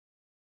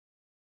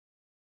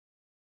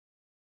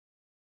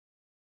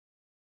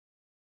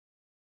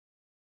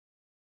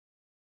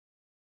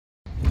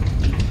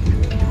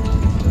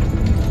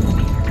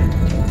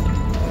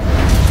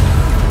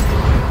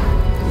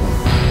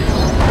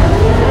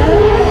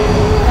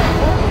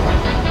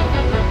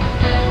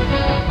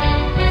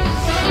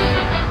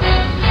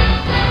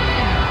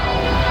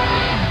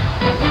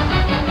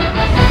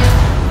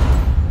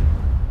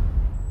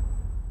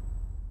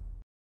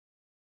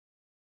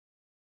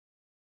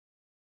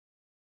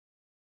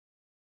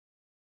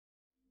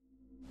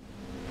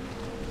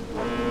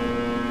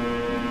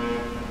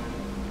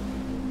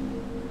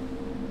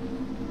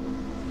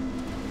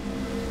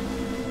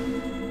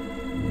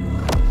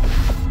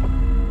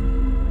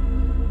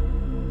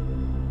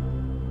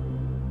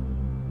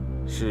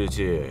世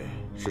界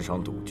是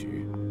场赌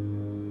局，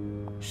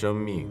生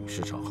命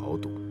是场豪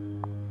赌。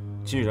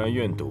既然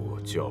愿赌，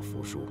就要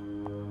服输。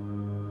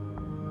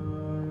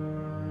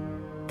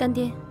干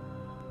爹，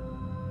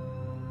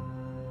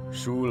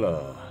输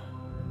了，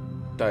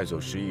带走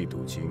10亿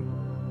赌金；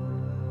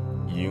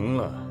赢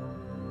了，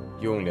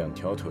用2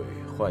条腿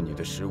换你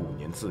的15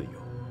年自由，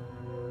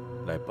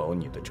来保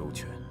你的周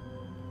全。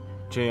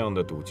这样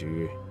的赌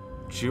局，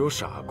只有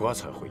傻瓜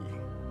才会赢。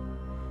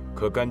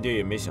可干爹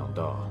也没想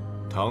到，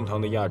堂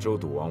堂的亚洲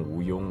赌王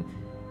吴庸，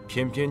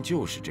偏偏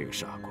就是这个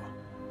傻瓜，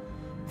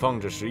放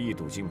着10亿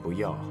赌金不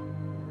要，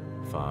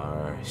反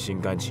而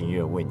心甘情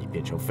愿为你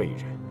变成废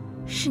人。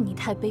是你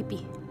太卑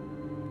鄙，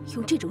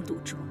用这种赌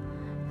注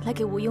来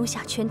给吴庸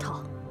下圈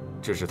套。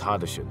这是他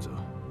的选择。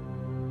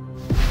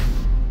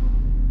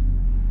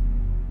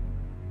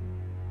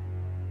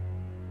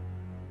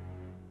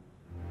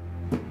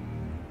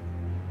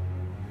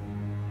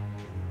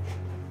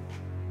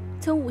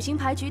从5星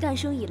牌局诞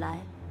生以来，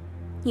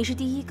你是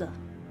第一个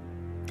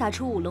打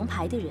出5龙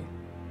牌的人，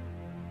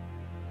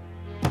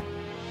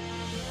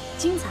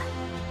精彩。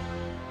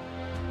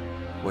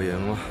我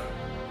赢了。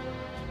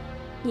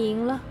你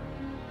赢了，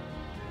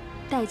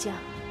代价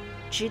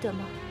值得吗？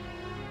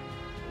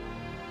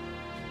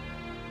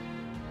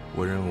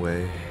我认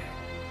为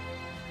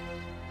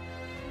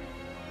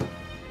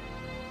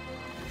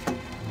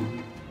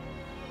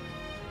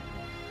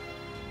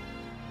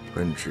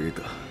很值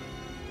得。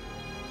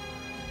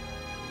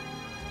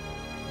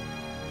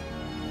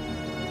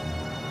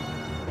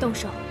动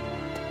手。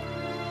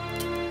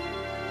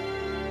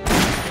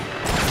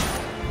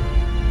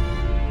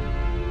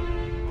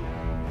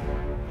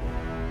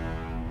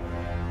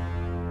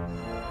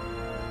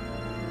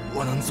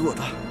我能做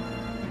的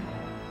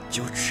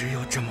就只有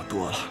这么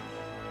多了。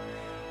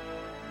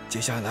接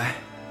下来，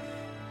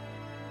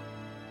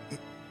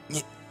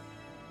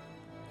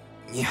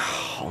你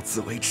好自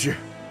为之。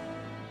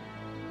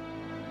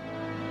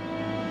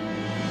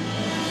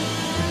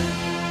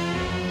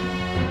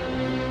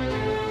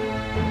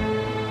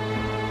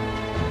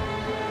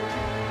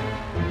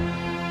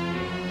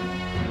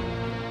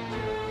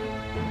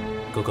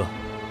哥哥，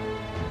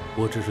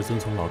我只是遵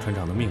从老船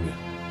长的命令。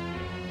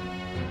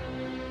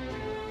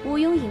吴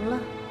庸赢了，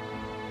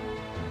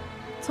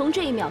从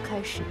这一秒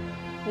开始，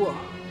我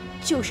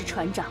就是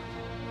船长。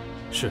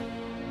是。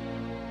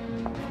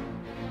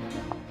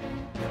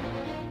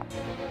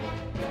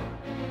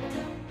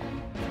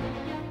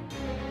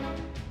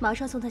马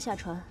上送他下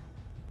船，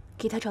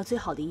给他找最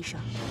好的衣裳。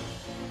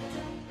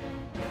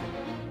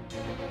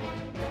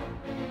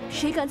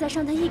谁敢再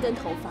伤他1根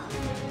头发，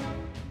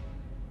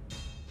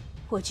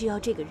我就要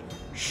这个人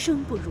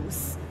生不如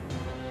死，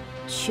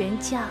全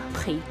家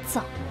陪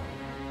葬。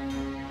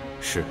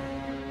是。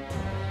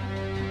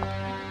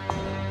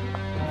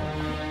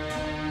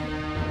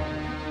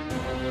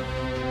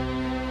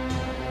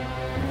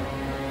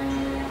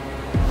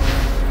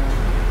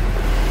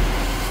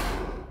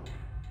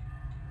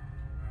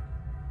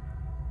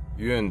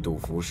愿赌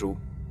服输，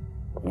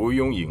吴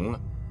庸赢了，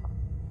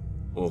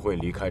我会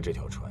离开这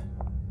条船。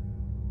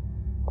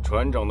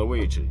船长的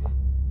位置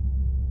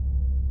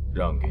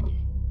让给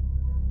你。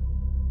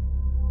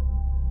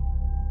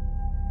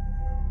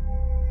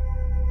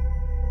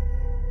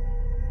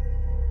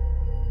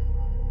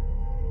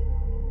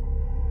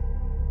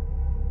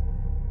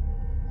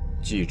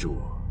记住，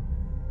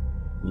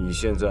你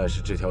现在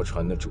是这条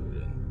船的主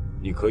人，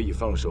你可以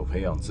放手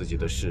培养自己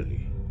的势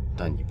力，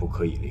但你不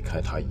可以离开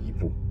它1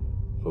步，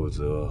否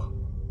则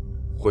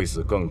会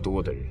死更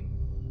多的人，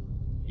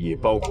也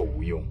包括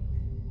吴庸。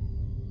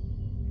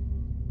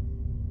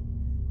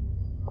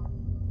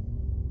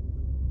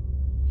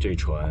这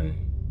船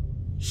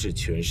是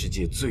全世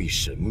界最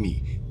神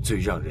秘、最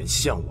让人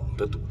向往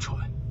的赌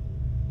船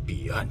——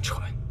彼岸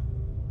船。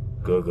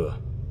哥哥，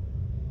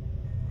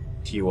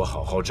替我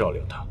好好照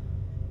料它。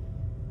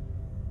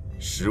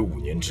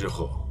15年之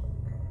后，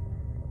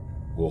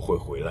我会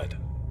回来的。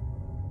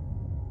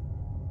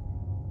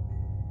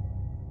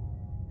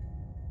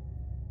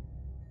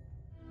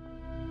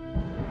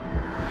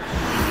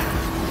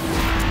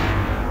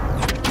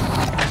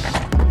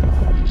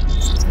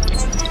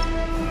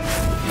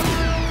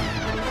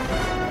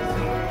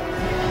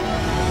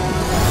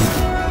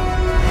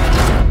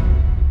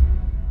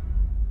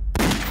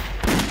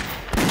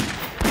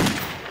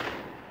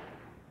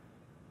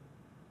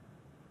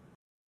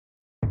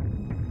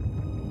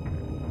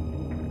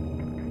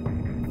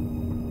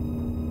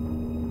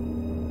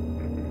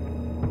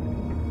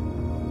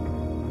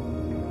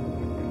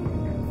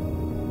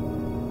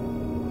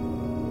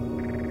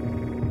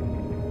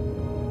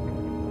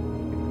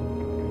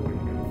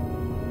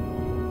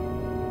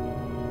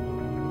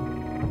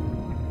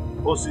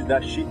Oh, see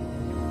that ship?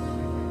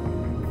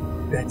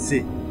 That's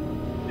it.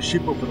 The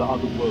ship of the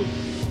other world.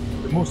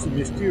 The most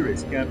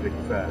mysterious gambling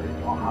ferry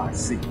on high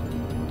sea.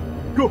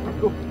 Go,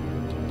 go!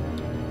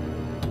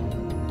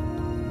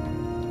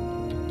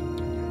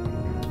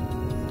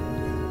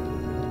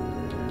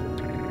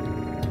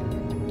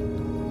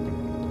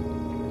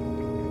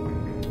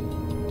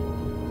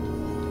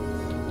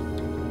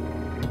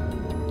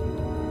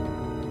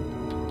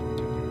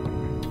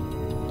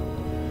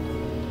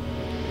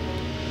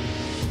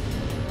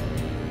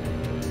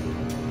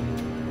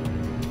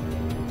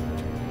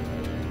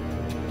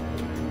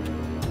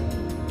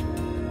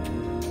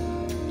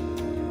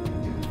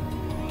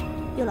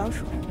 有老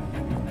鼠。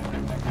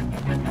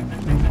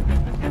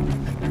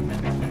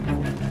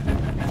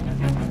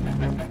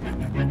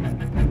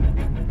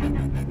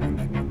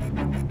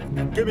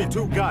 Give me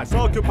 2 guys.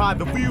 Occupy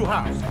the view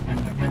house.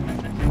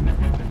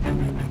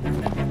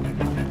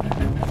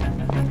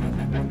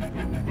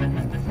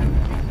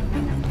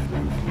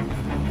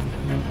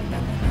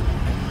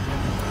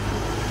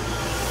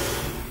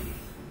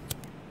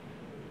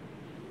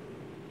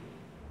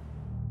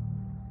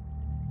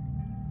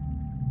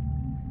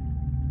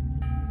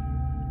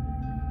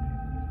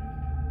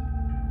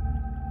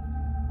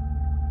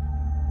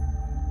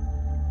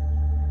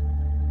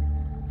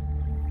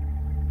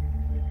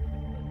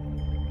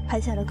拍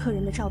下了客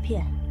人的照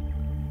片，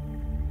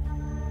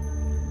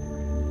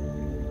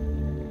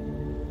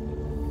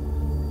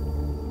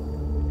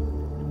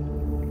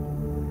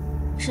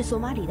是索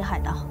马里的海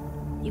盗，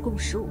一共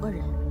15个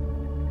人，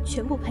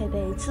全部配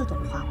备自动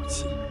化武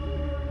器。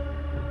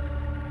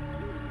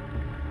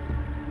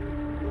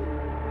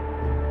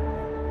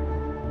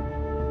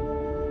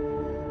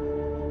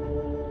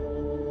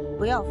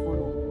不要俘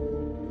虏。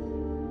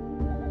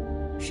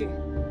是。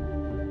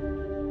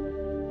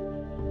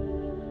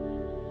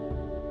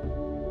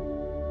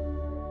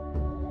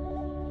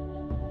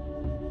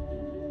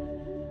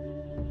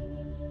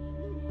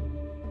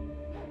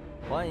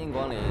 欢迎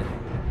光临。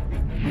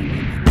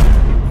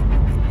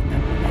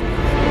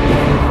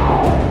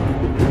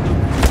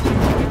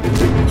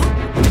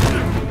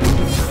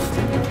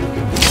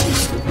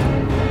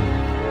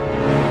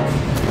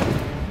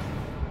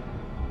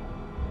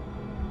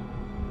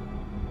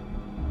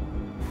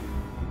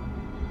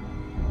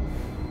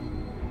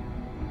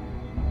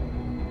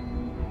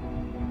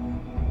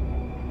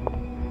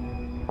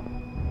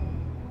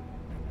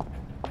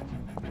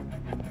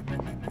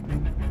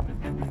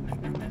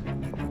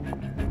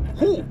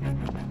呼！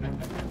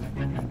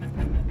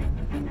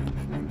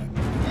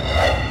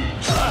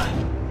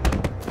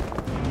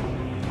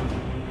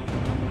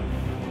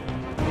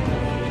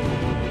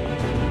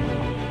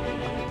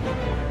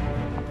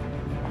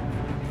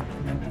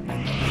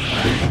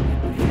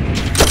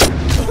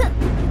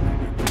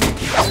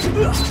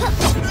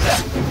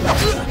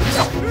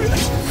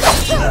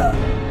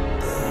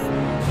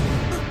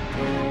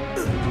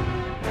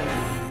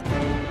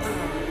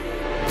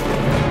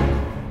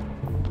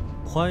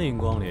欢迎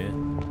光临。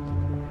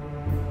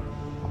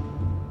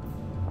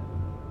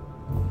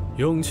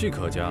勇气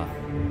可嘉。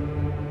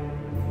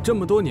这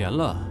么多年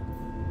了，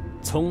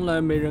从来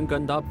没人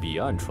敢打彼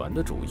岸船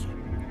的主意。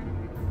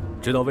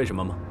知道为什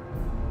么吗？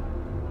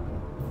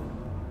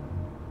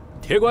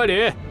铁拐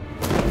李。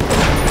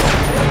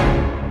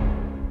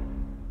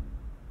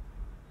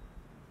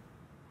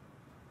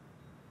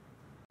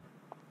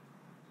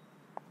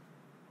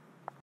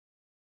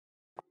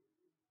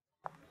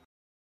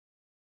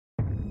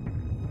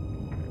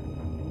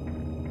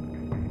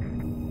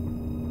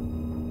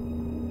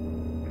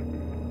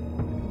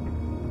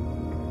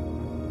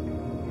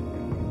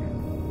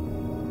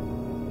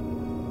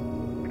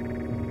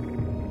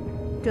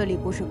 这里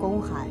不是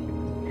公海，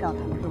让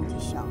他们动静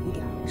小一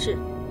点。是。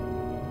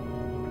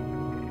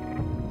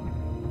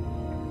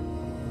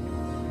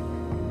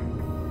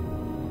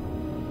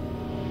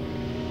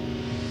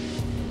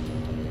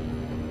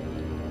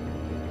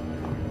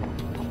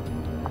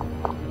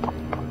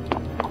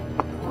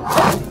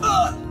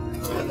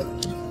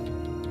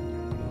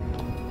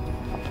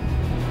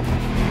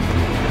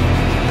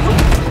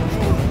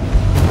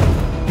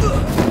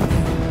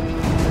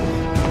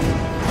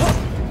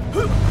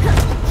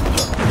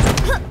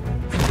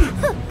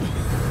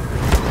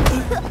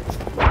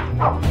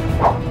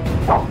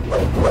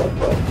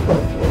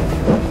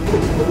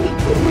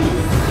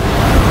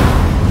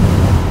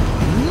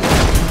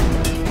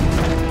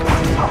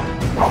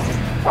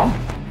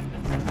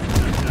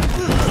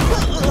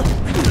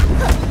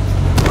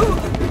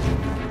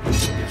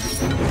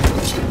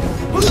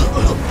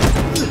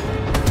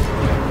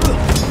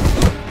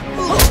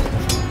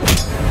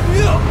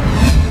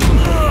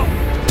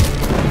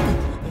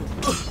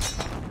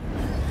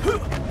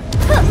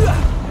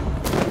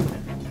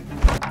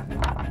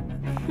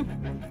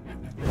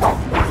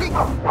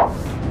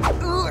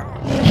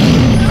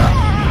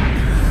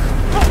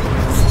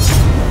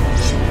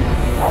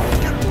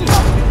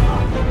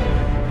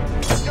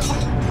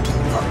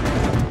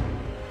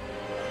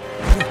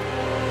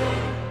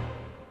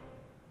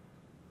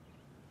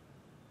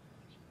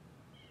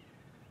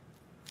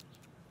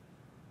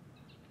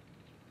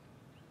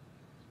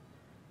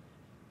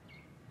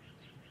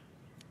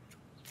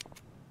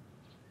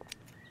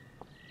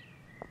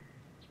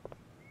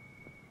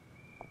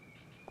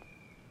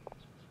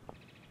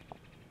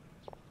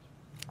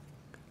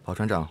老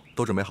船长，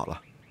都准备好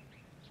了。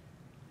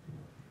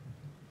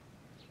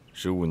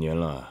15年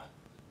了，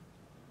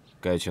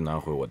该去拿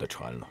回我的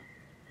船了。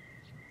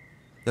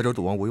亚洲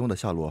赌王吴庸的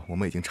下落，我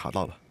们已经查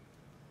到了。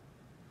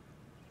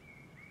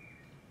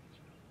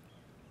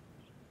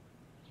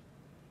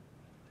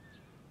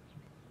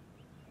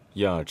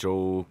亚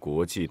洲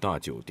国际大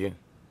酒店，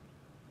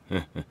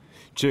哼哼，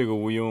这个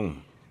吴庸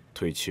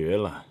腿瘸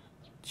了，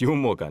幽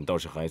默感倒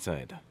是还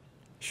在的。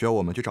需要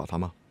我们去找他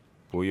吗？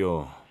不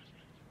用，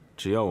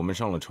只要我们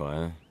上了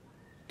船，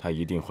他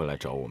一定会来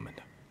找我们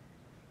的。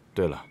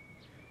对了，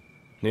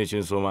那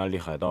群索马里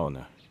海盗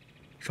呢？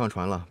上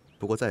船了，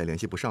不过再也联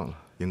系不上了，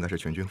应该是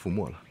全军覆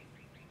没了。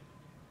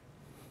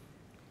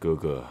哥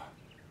哥，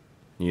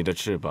你的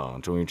翅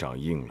膀终于长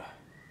硬了。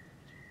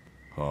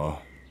好，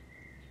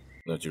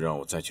那就让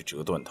我再去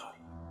折断它。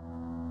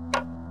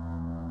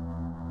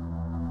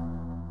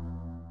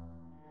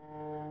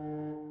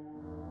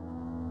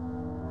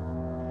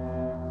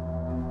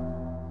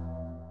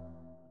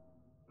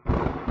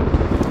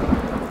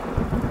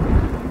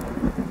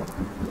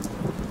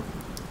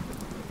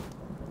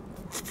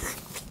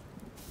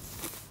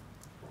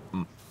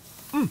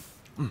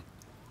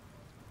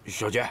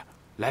小姐，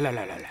来！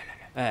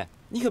哎，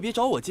你可别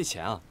找我借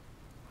钱啊！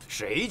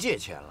谁借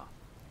钱了？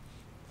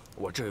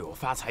我这有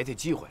发财的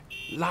机会，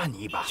拉你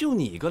一把。就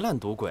你一个烂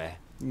赌鬼，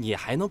你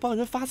还能帮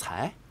人发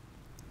财？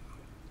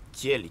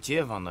街里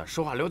街坊的，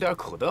说话留点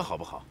口德好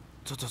不好？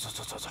走，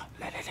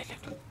来。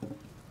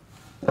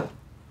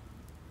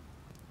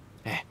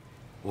哎，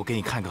我给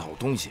你看个好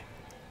东西。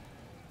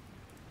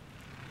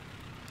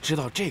知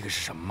道这个是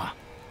什么吗？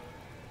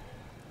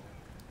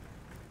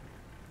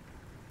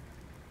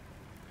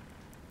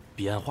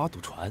彼岸花赌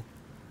船。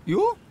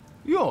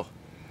哟，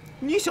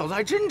你小子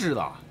还真知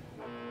道。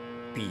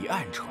彼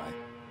岸船，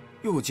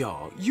又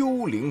叫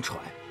幽灵船，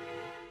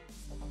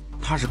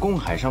它是公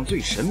海上最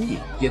神秘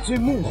也最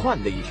梦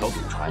幻的一条赌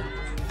船。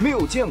没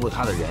有见过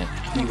它的人，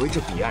以为这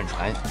彼岸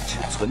船只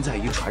存在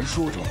于传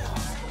说中。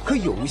可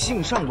有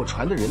幸上过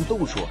船的人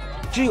都说，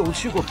只有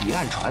去过彼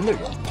岸船的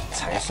人，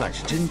才算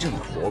是真正的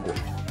活过。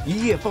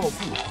一夜暴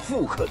富，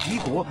富可敌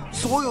国，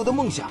所有的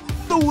梦想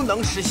都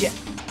能实现。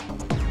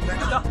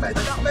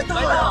买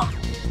大呀！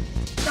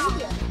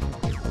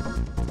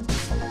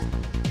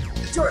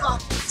就是他！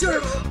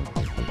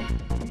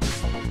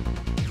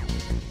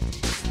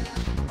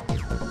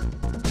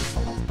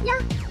呀！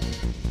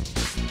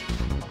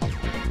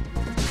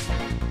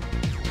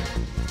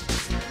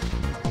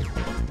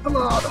他妈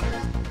的，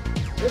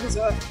我赌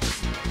钱！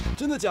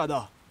真的假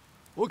的？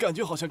我感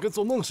觉好像跟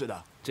做梦似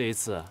的。这一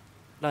次，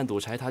烂赌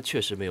柴他确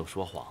实没有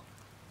说谎。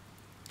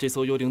这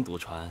艘幽灵赌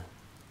船，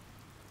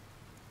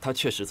它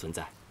确实存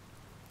在。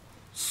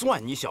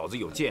算你小子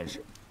有见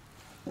识。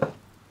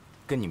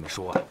跟你们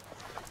说啊，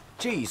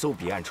这一艘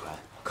彼岸船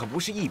可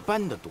不是一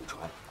般的赌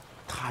船，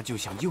它就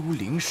像幽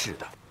灵似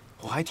的。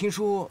我还听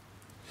说，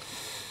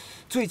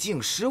最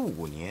近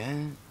15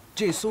年，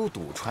这艘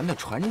赌船的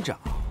船长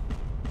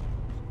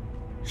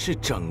是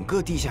整个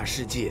地下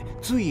世界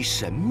最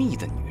神秘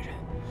的女人，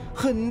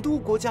很多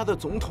国家的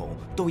总统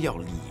都要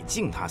礼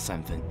敬她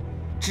3分，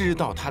知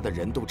道她的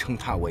人都称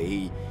她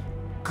为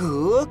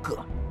格格。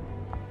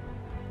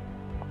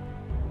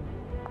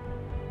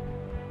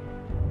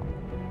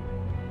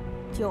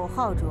9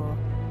号桌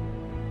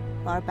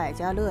玩百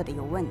家乐的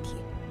有问题。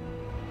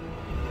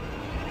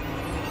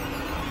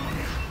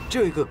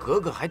这个格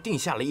格还定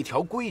下了一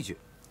条规矩，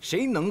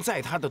谁能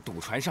在他的赌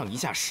船上赢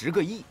下10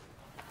个亿，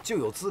就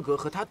有资格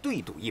和他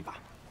对赌一把。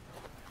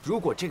如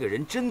果这个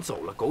人真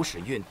走了狗屎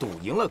运，赌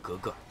赢了格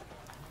格，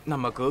那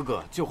么格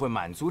格就会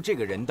满足这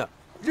个人的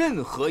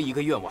任何一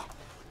个愿望。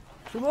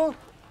什么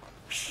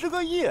？10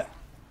个亿？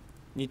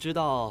你知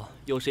道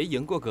有谁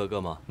赢过格格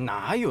吗？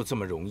哪有这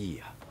么容易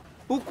呀？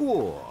不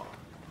过，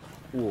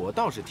我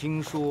倒是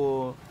听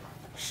说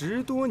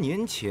，10多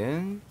年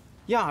前，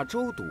亚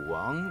洲赌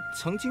王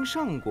曾经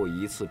上过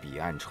一次彼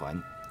岸船。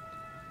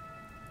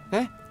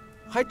哎，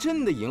还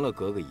真的赢了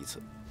格格一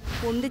次。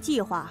我们的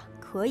计划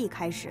可以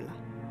开始了。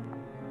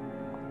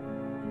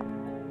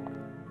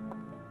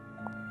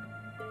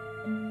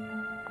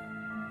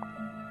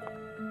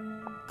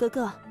格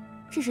格，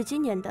这是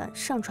今年的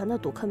上传的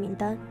赌客名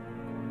单。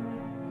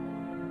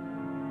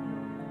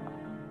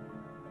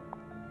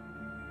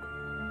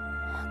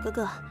格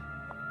格，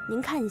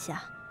您看一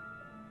下。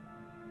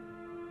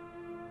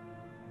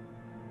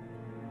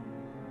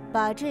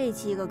把这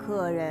几个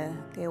客人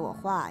给我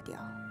划掉。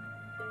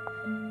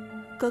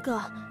格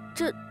格，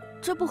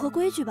这不合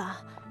规矩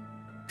吧？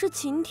这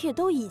请帖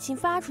都已经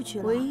发出去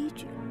了。规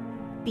矩，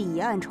彼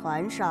岸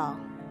船上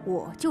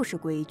我就是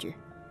规矩。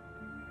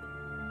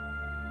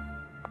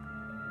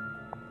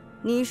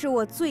你是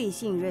我最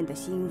信任的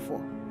心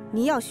腹，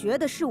你要学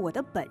的是我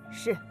的本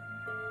事，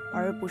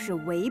而不是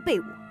违背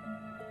我，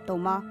懂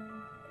吗？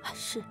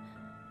是。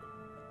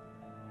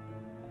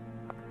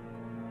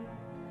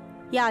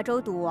亚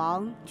洲赌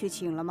王去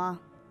请了吗？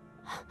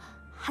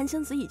韩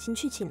湘子已经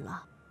去请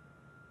了。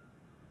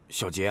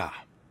小杰啊，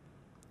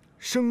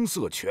声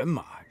色犬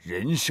马，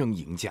人生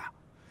赢家，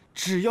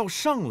只要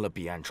上了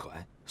彼岸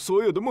船，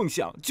所有的梦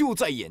想就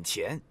在眼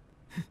前。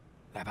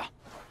来吧，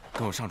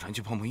跟我上船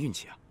去碰碰运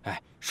气啊！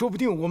哎，说不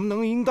定我们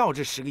能赢到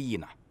这10个亿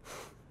呢。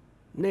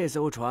那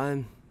艘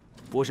船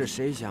不是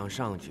谁想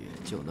上去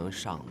就能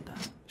上的。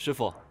师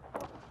傅，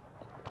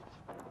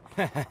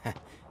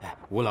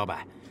吴老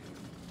板，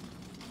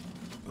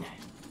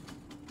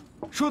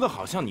说的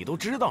好像你都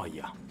知道一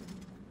样。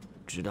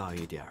知道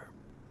一点儿。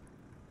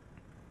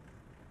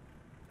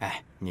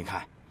哎，你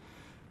看，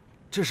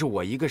这是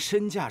我一个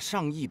身价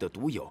上亿的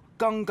赌友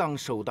刚刚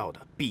收到的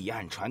彼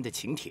岸传的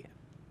请帖。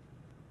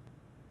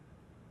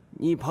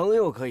你朋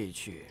友可以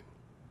去，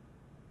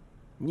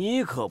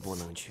你可不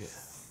能去。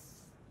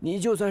你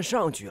就算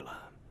上去了，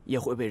也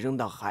会被扔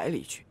到海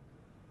里去。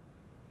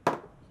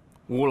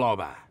吴老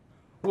板，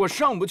我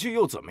上不去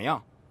又怎么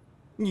样？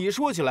你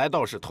说起来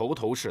倒是头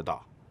头是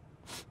道。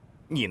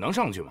你能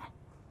上去吗？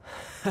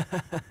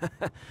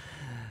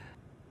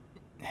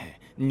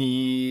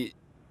你，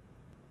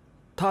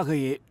他可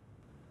以。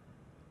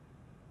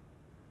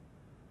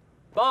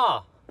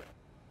爸，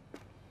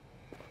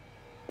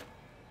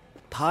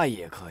他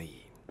也可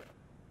以。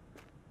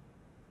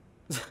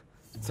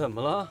怎么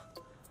了？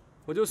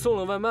我就送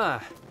了外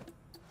卖，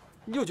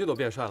又觉得我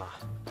变帅了？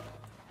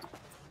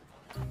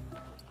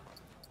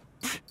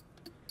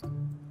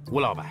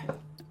吴老板，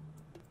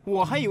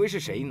我还以为是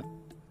谁呢，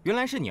原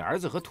来是你儿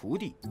子和徒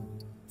弟。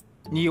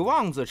你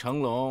望子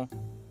成龙，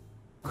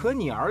可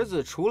你儿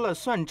子除了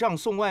算账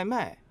送外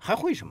卖，还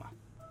会什么？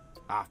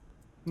啊，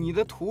你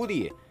的徒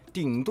弟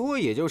顶多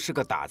也就是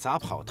个打杂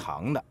跑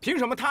堂的，凭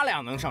什么他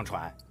俩能上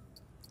船？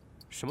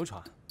什么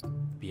船？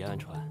彼岸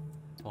船。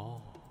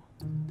哦。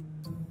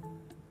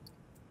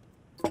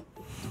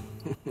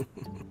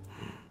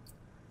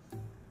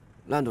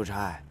烂赌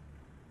柴，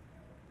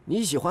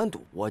你喜欢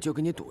赌，我就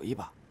跟你赌一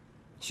把。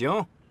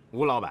行，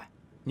吴老板，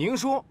您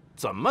说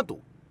怎么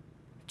赌？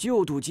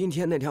就赌今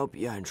天那条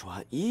彼岸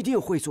船一定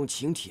会送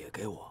请帖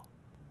给我。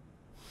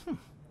哼，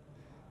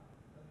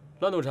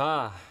烂赌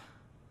柴，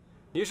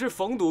你是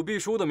逢赌必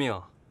输的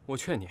命，我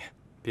劝你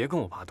别跟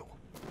我爸赌。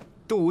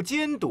赌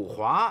奸赌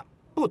滑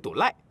不赌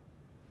赖，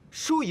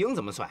输赢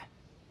怎么算？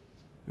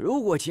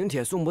如果请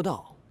帖送不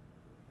到，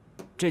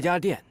这家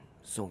店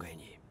送给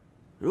你；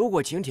如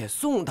果请帖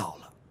送到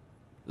了，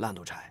烂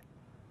赌柴，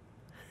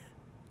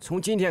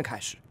从今天开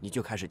始你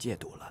就开始戒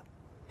赌了。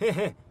嘿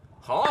嘿，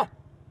好，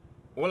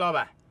吴老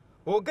板，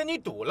我跟你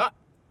赌了。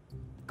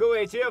各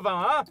位街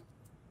坊啊，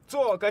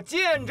做个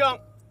见证。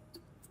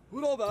吴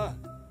老板，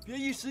别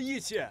一时义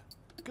气，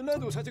跟烂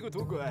赌柴这个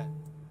赌鬼，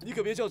你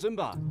可别较真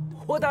吧。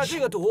我打这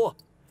个赌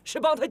是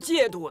帮他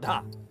戒赌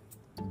的。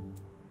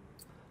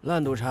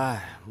烂赌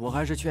柴，我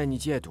还是劝你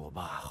戒赌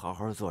吧，好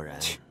好做人。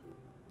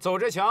走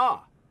着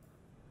瞧。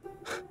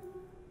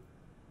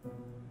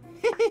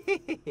嘿嘿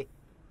嘿嘿嘿，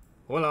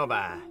吴老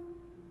板，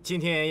今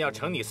天要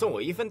承你送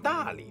我一份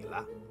大礼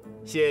了，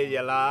谢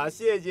谢啦，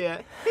谢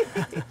谢。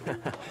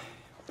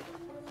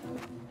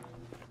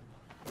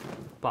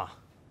爸，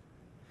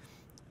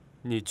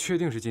你确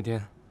定是今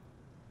天？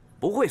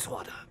不会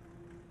错的。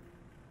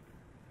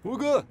吴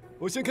哥，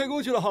我先开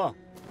工去了哈。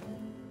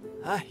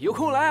哎，有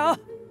空来啊。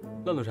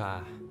烂赌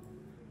柴，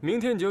明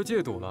天你就要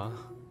戒赌了，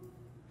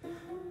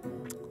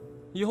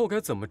以后该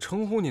怎么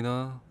称呼你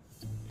呢？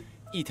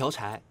一条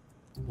柴，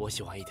我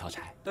喜欢一条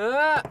柴。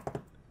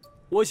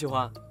我喜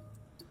欢。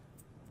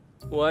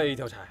我爱一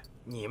条柴。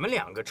你们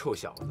两个臭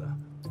小子，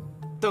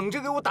等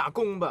着给我打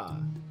工吧。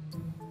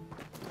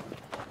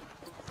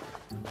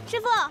师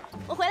傅，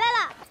我回来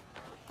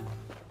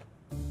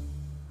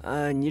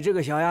了。你这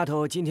个小丫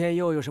头，今天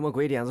又有什么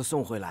鬼点子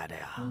送回来的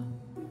呀？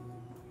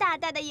大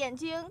大的眼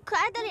睛，可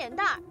爱的脸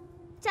蛋儿，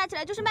加起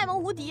来就是卖萌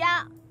无敌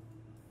啊！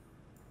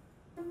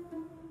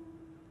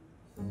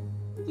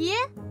咦，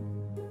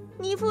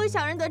你一副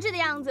小人得志的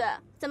样子，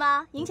怎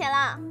么赢钱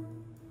了？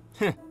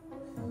哼，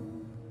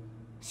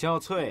小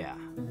翠呀，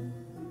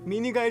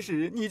明天开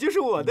始你就是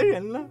我的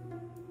人了。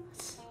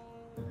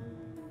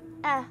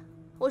哎，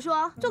我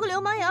说做个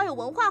流氓也要有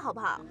文化，好不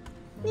好？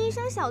你一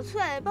声小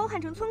翠，把我喊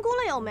成村姑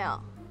了，有没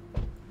有？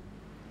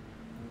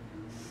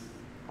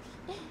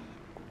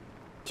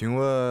请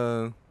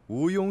问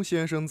吴庸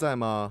先生在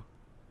吗？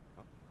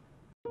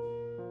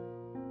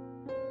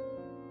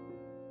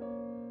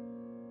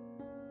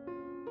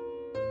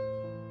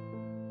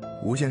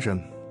吴先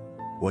生，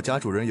我家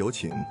主人有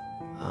请。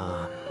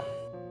啊，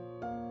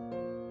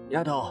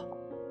丫头，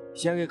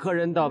先给客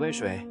人倒杯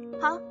水。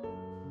好。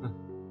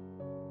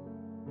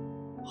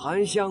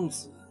韩湘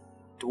子，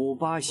赌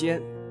八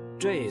仙，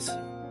这一次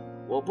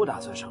我不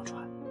打算上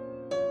船。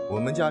我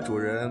们家主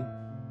人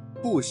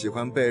不喜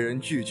欢被人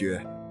拒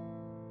绝。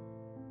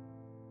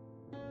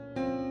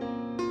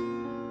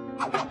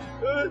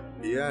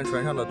彼岸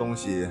船上的东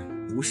西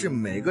不是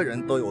每个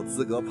人都有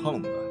资格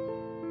碰的，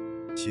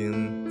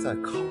请再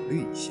考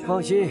虑一下。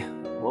放心，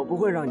我不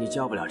会让你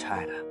交不了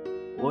差的。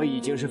我已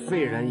经是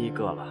废人一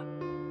个了，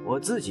我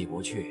自己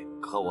不去，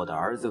可我的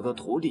儿子和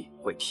徒弟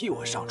会替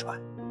我上船。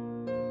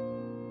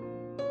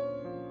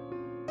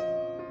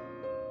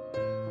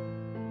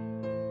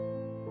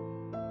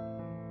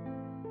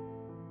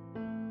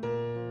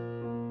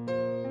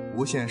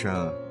吴先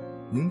生，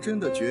您真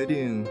的决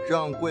定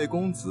让贵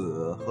公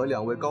子和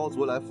2位高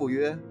足来赴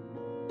约？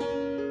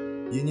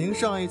以您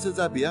上一次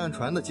在彼岸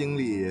船的经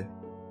历，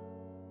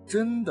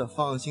真的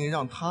放心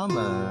让他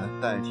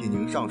们代替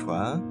您上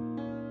船？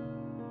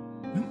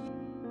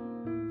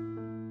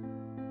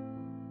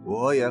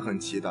我也很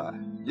期待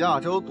亚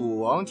洲赌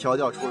王调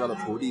教出来的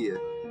徒弟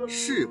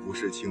是不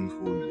是青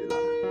出于蓝。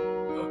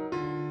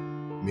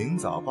明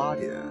早8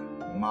点，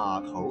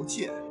码头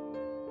见。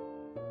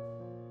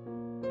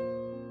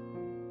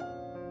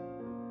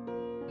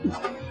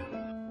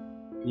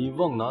你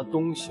忘拿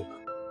东西了？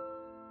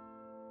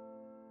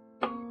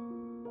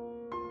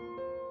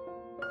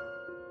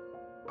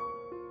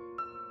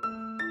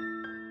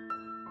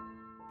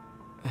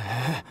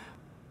哎，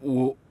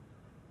吴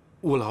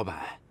老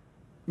板，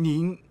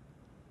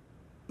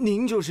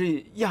您就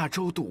是亚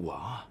洲赌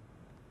王？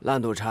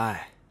烂赌差，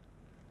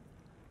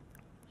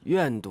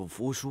愿赌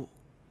服输，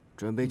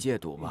准备戒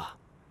赌吧。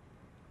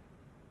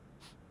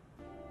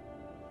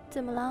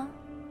怎么了？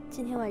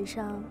今天晚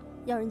上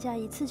要人家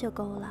一次就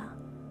够了？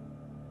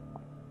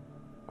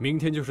明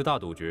天就是大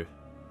赌局，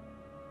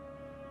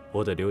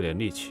我得留点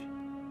力气。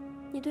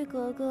你对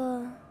格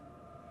格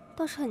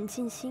倒是很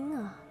尽心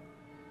啊。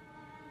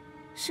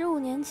15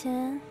年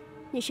前，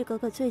你是格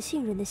格最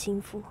信任的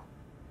心腹，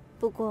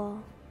不过，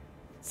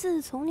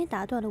自从你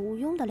打断了吴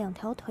庸的2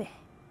条腿，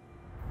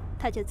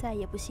他就再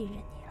也不信任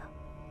你了。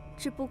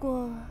只不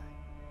过，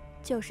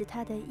就是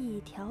他的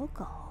一条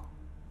狗。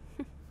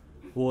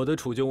我的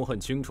处境我很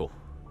清楚。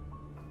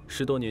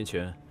10多年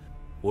前，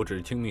我只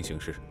是听命行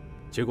事，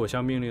结果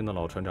下命令的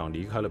老船长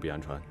离开了彼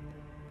岸船，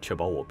却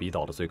把我逼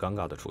到了最尴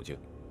尬的处境。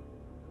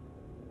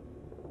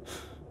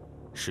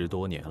10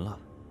多年了，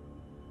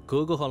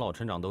格格和老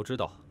船长都知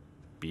道，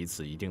彼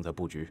此一定在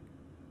布局。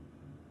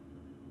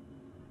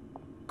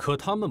可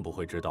他们不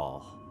会知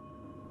道，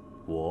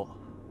我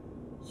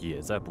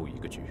也在布一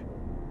个局。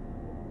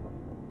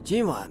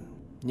今晚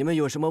你们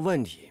有什么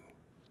问题？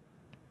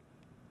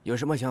有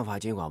什么想法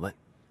尽管问。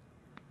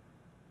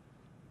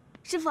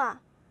师傅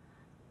啊，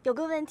有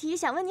个问题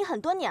想问你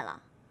很多年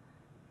了，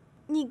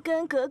你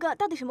跟格格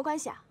到底什么关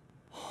系啊？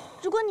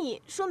如果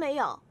你说没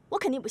有，我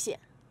肯定不信。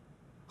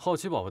好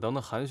奇宝宝当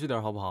的含蓄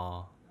点好不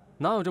好？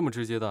哪有这么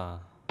直接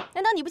的？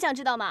难道你不想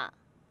知道吗？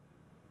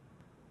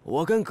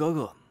我跟格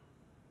格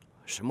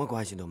什么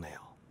关系都没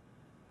有。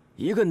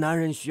一个男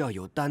人需要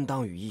有担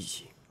当与义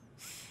气。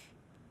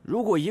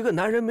如果一个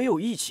男人没有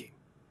义气，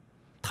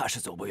他是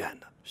走不远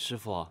的。师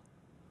傅，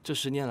这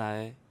10年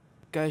来，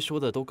该说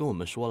的都跟我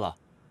们说了。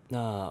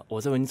那我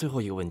再问您最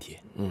后一个问题。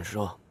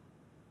说。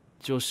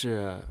就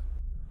是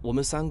我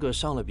们3个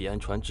上了彼岸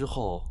船之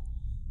后，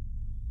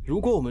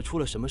如果我们出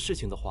了什么事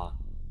情的话，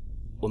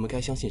我们该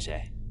相信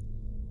谁？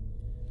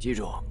记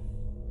住，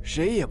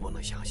谁也不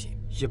能相信，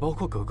也包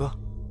括格格。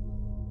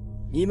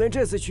你们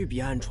这次去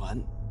彼岸船，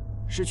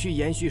是去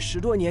延续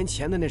10多年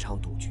前的那场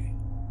赌局。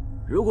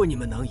如果你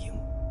们能赢，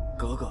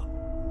格格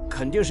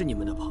肯定是你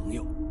们的朋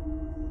友；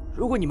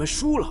如果你们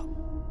输了，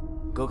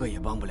格格也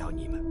帮不了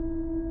你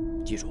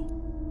们。记住，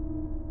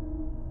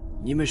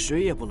你们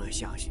谁也不能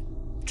相信，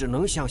只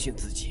能相信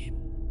自己。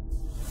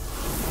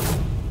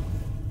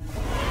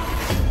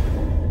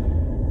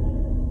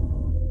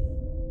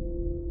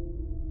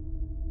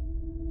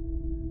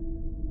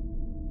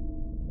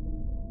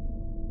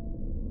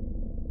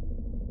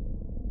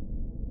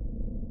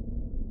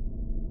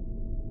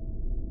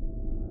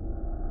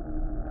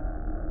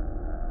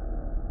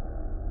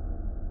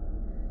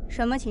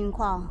什么情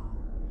况？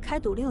开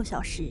赌6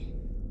小时，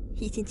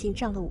已经进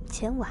账了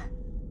5000万。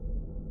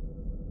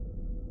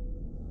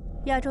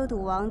亚洲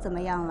赌王怎么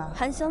样了？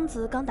韩湘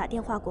子刚打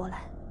电话过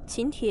来，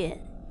请帖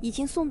已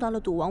经送到了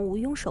赌王吴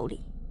庸手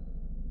里。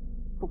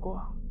不过，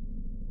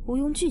吴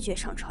庸拒绝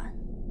上船，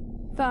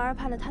反而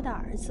派了他的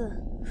儿子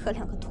和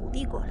2个徒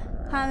弟过来。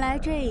看来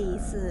这一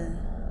次，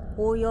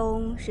吴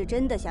庸是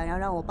真的想要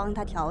让我帮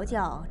他调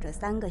教这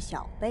3个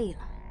小辈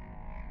了。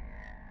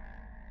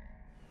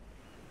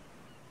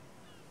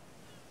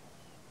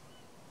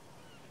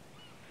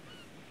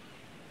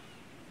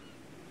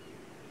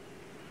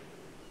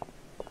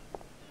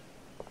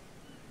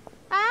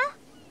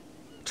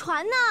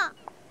船呢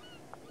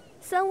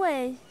？3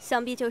位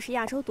想必就是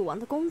亚洲赌王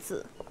的公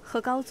子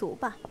和高足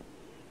吧。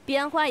彼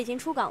岸花已经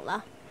出港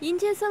了，迎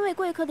接3位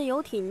贵客的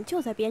游艇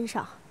就在边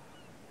上。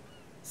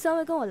3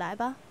位跟我来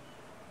吧。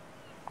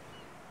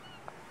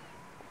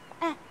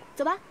哎，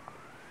走吧。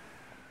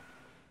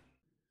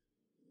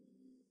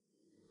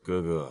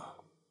哥哥，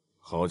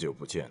好久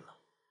不见了。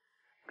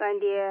干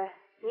爹，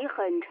你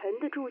很沉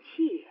得住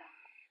气呀，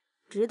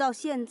直到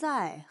现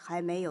在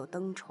还没有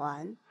登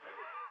船。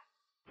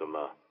怎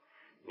么？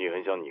你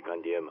很想你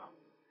干爹吗？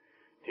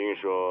听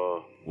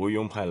说吴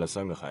庸派了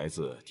3个孩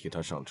子替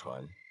他上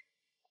船。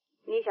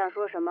你想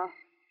说什么？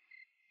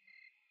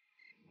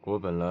我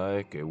本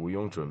来给吴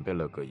庸准备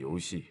了个游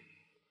戏，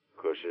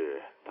可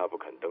是他不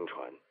肯登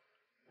船，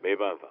没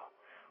办法，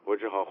我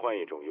只好换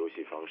一种游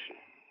戏方式。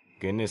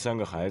给那3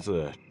个孩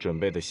子准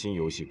备的新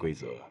游戏规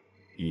则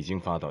已经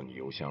发到你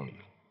邮箱里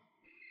了。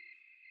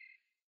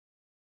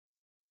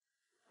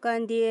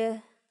干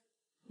爹，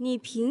你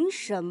凭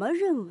什么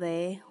认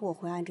为我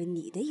会按照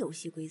你的游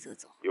戏规则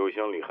走？邮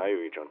箱里还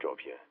有一张照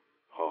片，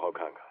好好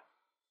看看。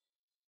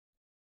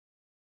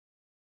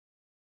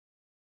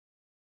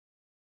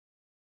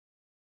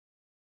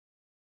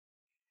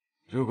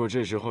如果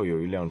这时候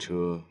有一辆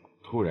车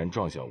突然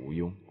撞向吴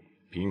庸，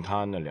凭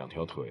他那2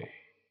条腿，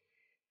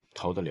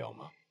逃得了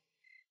吗？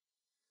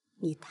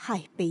你太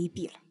卑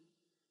鄙了！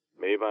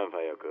没办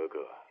法呀，格格，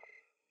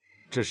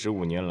这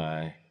15年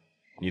来，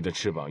你的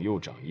翅膀又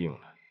长硬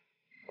了，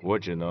我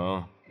只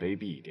能卑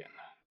鄙一点了。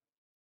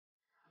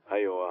还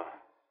有啊，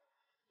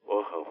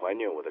我很怀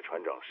念我的船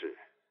长室，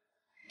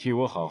替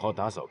我好好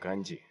打扫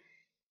干净。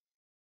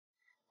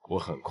我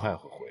很快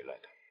会回来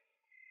的。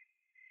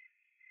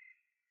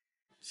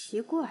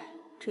奇怪，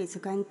这次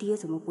干爹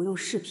怎么不用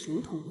视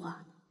频通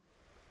话？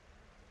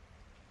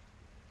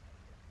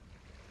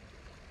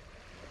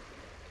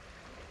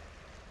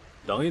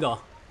等一等。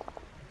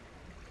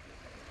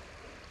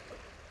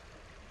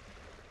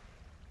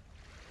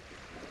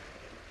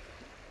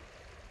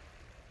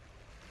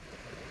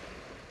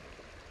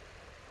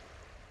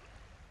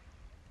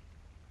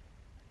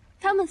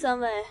他们3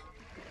位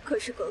可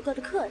是格格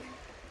的客人。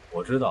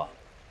我知道，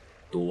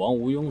赌王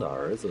吴庸的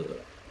儿子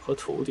和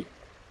徒弟。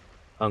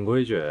按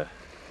规矩，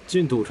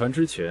进赌船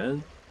之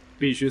前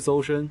必须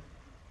搜身，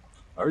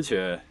而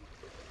且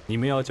你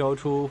们要交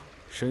出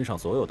身上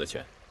所有的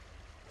钱。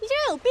你这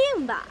人有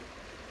病吧？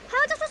还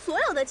要交出所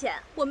有的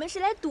钱？我们是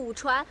来赌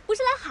船，不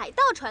是来海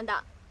盗船的。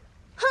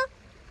哼！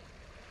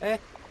哎，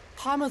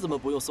他们怎么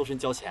不用搜身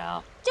交钱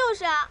啊？就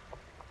是啊。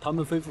他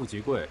们非富即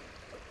贵，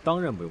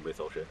当然不用被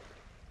搜身。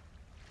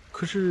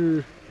可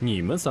是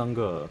你们3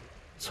个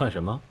算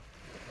什么？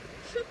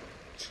哼，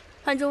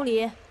汉钟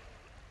离，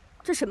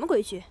这什么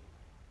规矩？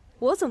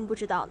我怎么不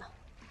知道呢？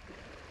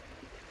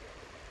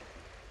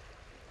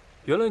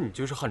原来你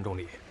就是汉钟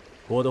离。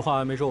我的话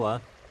还没说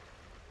完，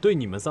对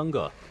你们3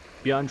个，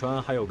彼岸船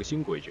还有个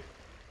新规矩，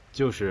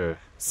就是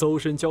搜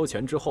身交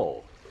钱之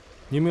后，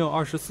你们有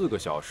24个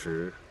小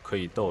时可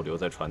以逗留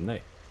在船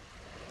内，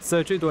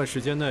在这段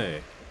时间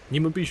内，你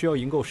们必须要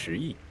赢够10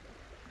亿，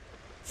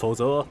否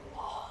则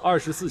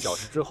24小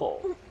时之后，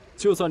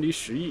就算离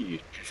10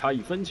亿只差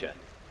1分钱，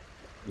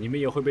你们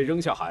也会被扔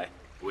下海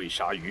喂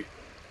鲨鱼。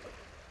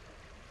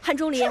汉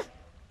钟离，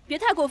别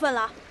太过分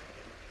了，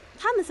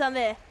他们3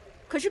位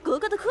可是格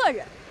格的客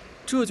人。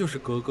这就是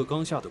格格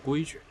刚下的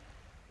规矩，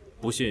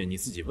不信你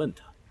自己问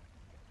他。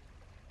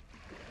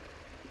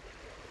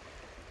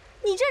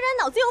你这人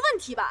脑子有问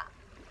题吧？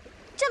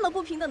这么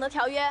不平等的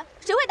条约，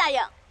谁会答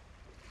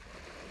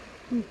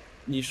应？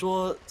你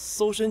说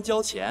搜身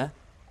交钱，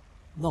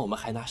那我们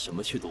还拿什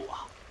么去赌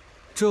啊？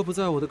这不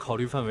在我的考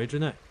虑范围之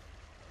内。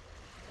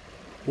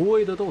无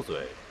谓的斗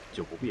嘴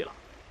就不必了。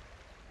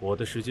我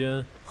的时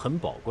间很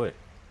宝贵，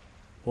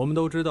我们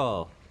都知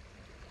道，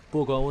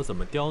不管我怎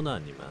么刁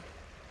难你们，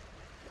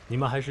你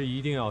们还是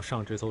一定要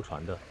上这艘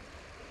船的，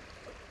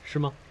是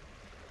吗？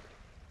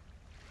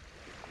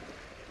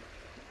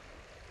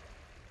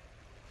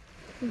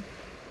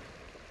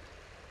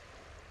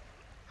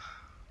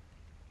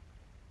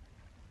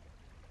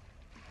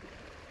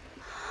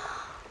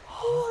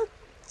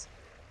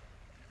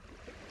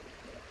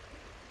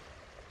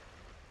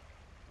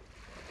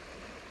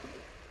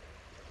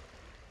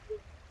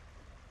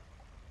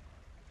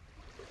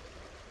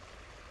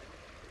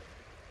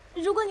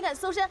如果你敢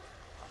搜身，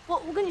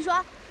我跟你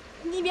说，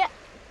你别，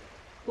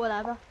我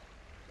来吧。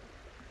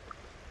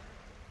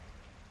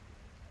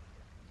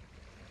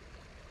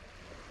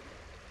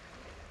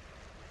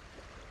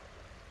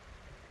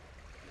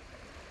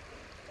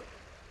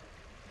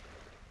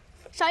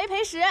少一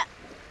赔10。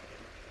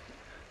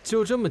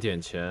就这么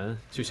点钱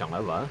就想来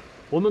玩？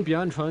我们彼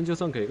岸船就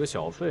算给个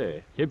小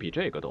费，也比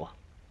这个多。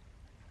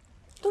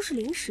都是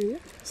零食。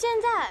现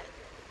在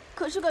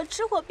可是个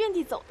吃货遍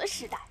地走的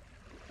时代。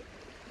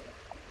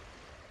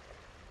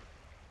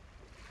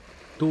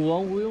赌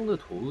王吴庸的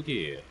徒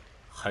弟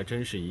还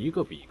真是一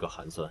个比一个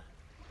寒酸。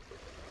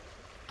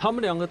他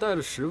们2个带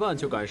了10万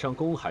就赶上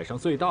公海上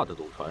最大的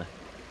赌船，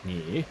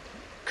你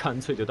干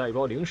脆就带一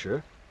包零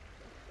食。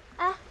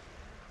哎，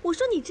我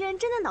说你这人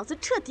真的脑子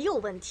彻底有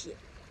问题。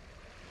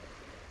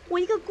我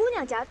一个姑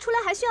娘家出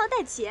来还需要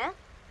带钱，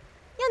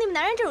要你们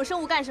男人这种生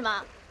物干什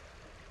么？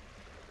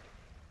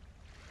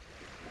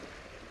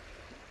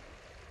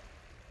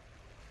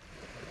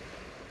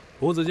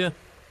吴子健，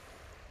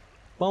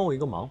帮我一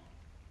个忙。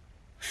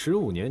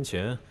15年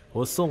前，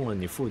我送了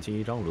你父亲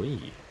一张轮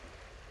椅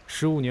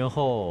，15年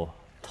后，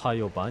他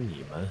又把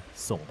你们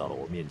送到了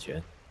我面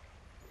前。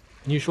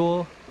你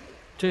说，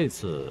这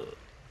次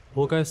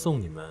我该送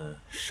你们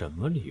什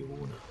么礼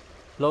物呢？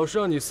老师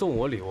让你送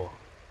我礼物，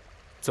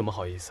怎么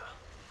好意思啊？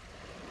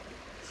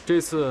这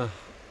次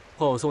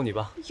换我送你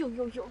吧。呦！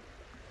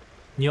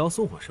你要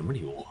送我什么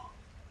礼物？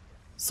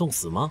送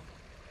死吗？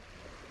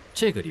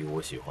这个礼物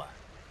我喜欢。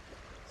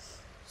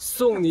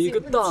送你一个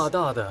大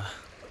大的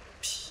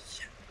屁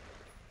眼。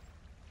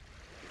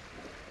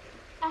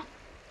哎，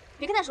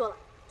别跟他说了，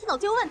他脑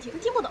子有问题，他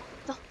听不懂。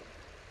走。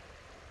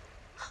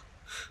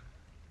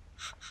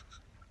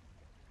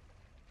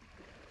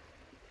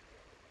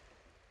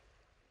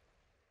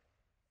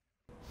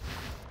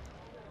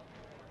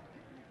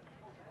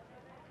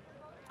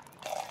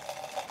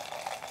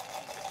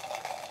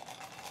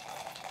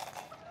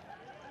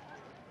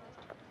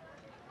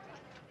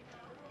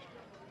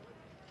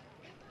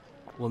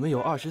我们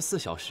有24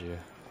小时，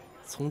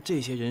从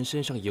这些人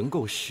身上赢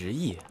够10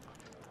亿。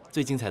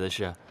最精彩的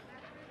是，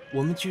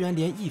我们居然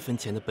连1分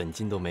钱的本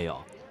金都没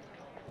有。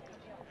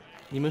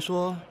你们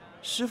说，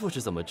师傅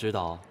是怎么知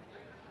道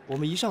我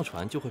们一上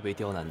船就会被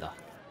刁难的？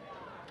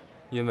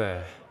因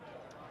为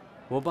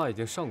我爸已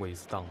经上过一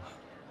次当了。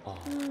哦，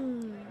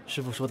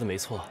师傅说的没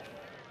错，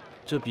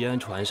这彼岸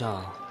船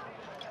上，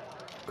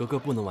格格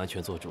不能完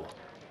全做主，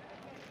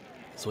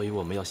所以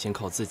我们要先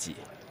靠自己。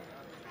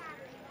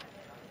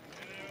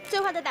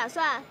最坏的打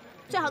算，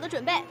最好的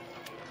准备。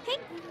嘿。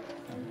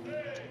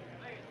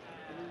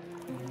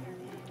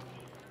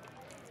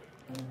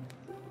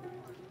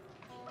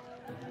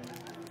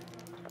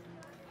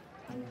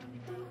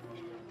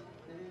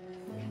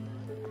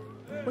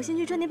 我先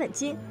去赚点本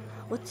金，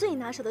我最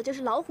拿手的就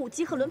是老虎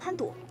机和轮盘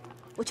赌。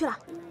我去了。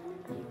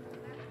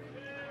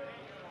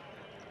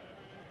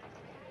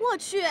我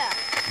去！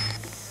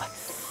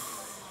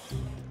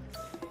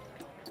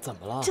怎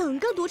么了？整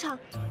个赌场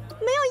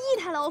没有一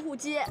台老虎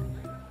机，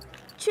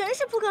全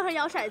是扑克和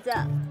摇骰子。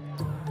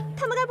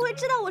他们该不会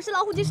知道我是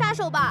老虎机杀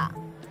手吧？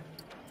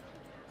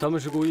他们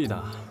是故意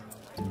的，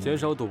减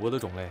少赌博的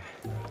种类，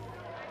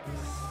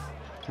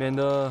免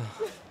得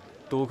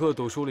赌客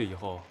赌输了以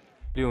后。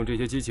 利用这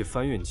些机器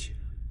翻运气。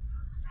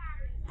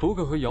扑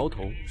克和摇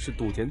头是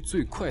赌钱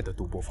最快的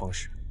赌博方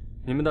式，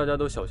你们大家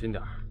都小心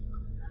点儿。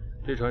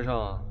这船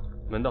上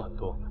门道很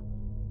多，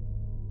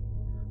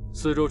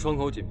四周窗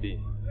口紧闭，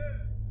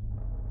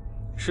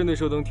室内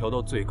射灯调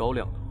到最高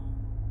亮度，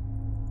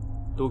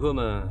赌客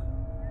们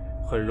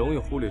很容易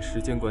忽略时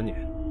间观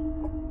念。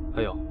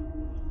还有，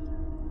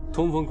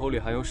通风口里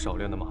含有少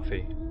量的吗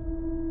啡，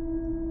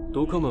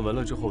赌客们闻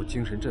了之后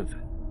精神振奋，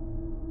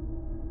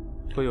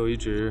会有一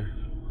直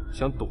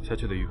想赌下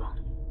去的欲望。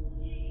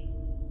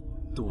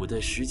赌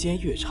的时间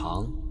越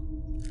长，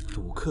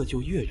赌客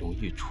就越容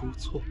易出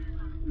错。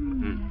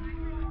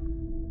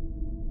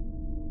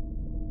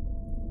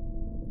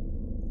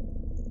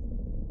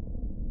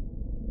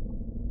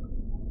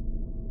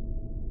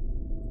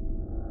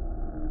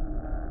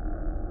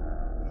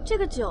这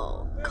个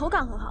酒口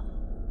感很好，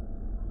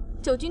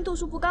酒精度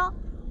数不高，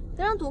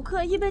能让赌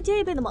客一杯接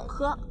一杯的猛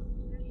喝。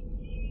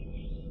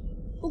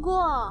不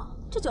过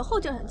这酒后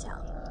劲很强。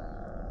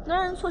 能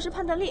让人错失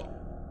判断力。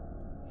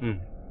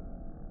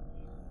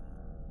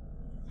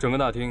整个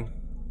大厅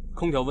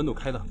空调温度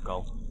开得很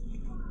高，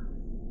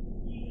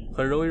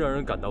很容易让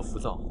人感到浮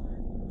躁，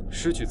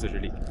失去自制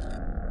力。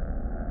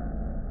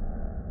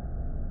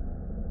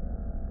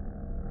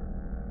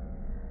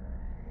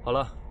好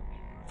了，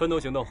分头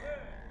行动，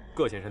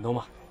各显神通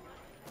吧。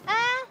哎，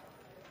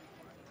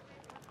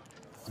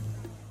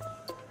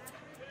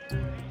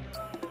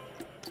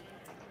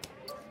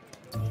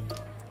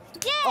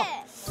耶！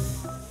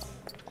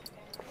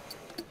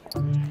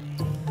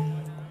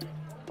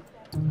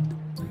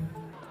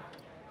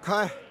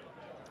 开！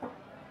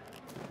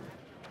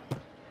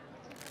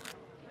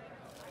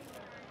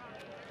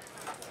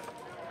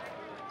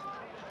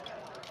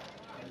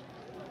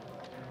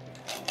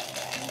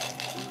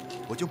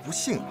我就不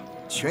信了，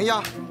全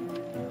压！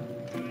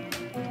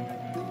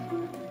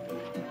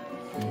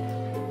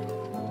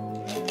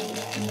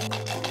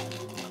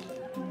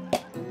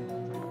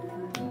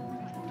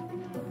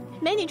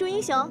美女助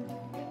英雄，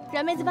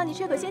让妹子帮你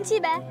吹口仙气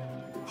呗。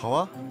好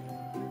啊！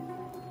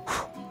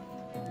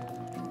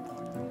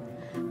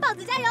 豹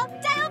子加油，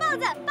加油，豹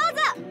子，豹子！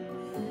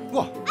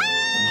哇，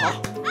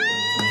好，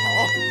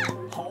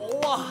好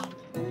啊！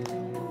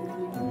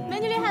美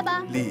女厉害吧？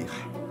厉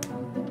害！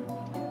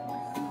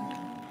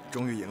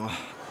终于赢了，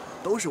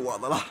都是我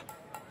的了。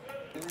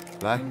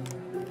来，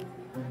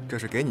这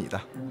是给你的，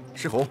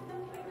是红。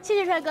谢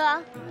谢帅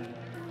哥，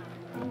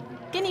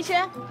给你吃。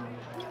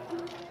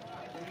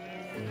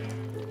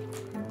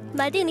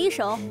买定离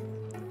手。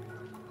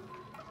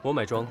我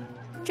买庄。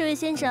这位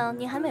先生，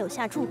您还没有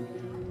下注。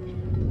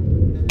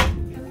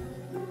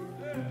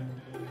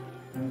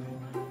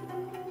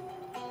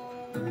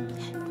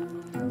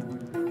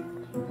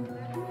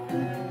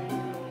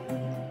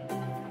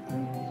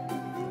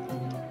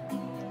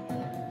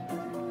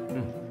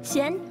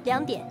 闲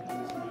2点，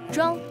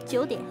庄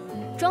9点，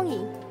庄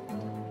赢。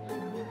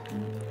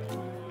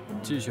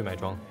继续买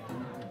庄。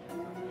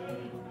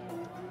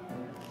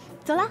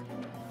走啦。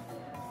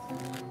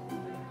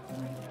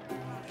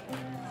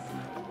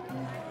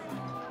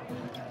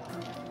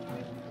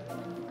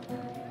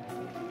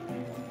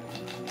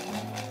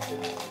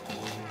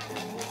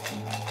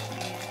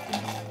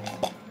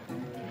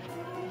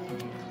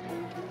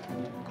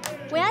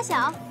我压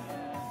小。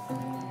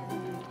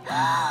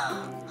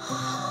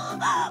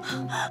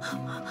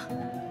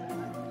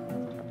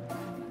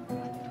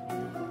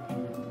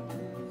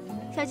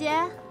小杰，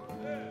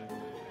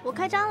我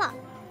开张了，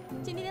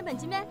借你点本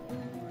金呗。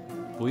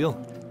不用。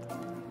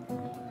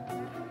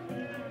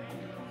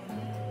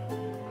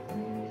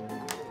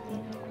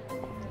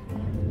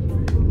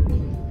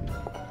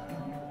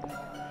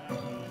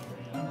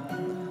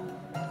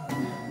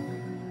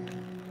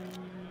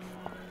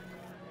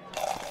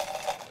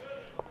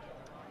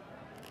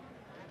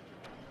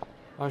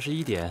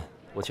21点，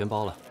我全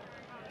包了。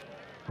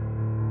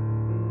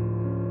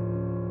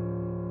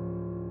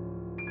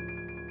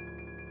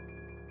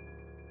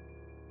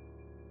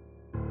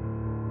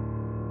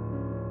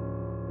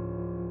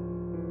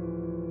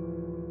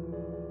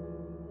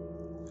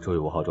注意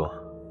5号桌，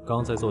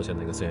刚才坐下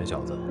那个4眼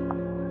小子，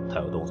他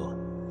有动作。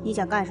你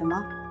想干什么？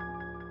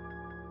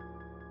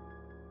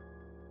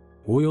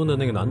吴庸的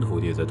那个男徒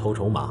弟在偷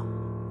筹码，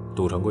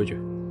赌城规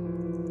矩，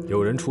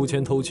有人出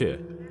千偷窃，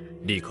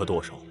立刻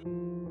剁手。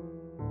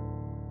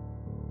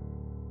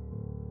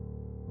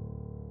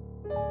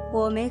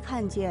我没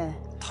看见。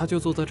他就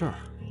坐在这儿，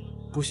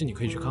不信你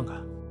可以去看看。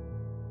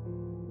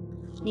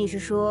你是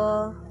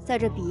说，在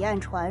这彼岸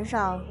船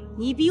上，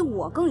你比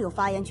我更有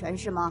发言权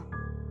是吗？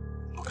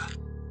不敢。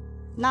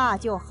那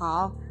就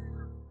好。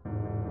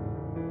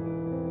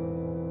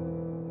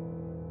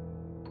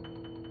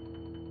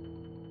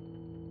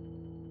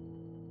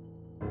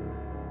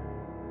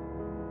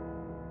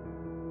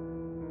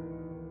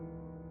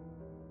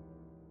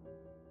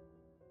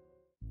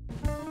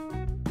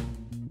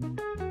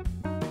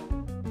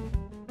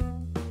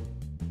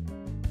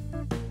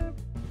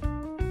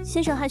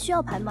先生还需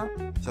要牌吗？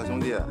小兄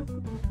弟，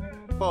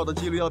爆的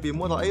几率要比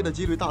摸到 A 的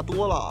几率大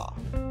多了。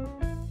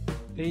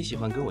A 喜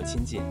欢跟我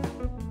亲近，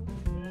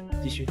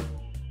继续。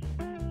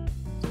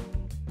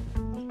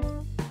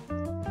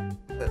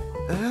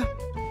哎，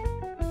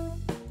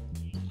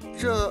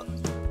这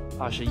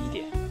21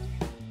点。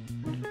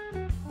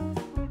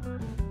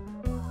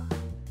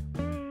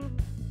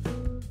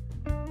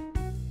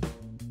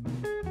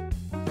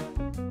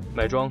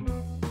买庄，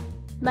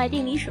买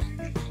定离手。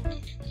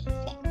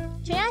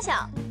全压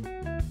小。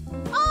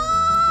哦，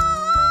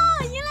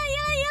赢了！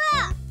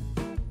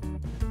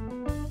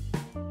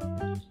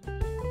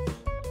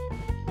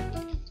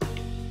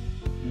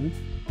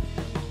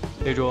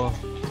那桌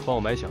帮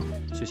我买小，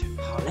谢谢。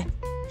好嘞。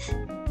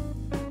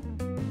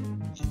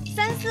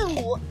3、4、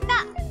5，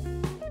大。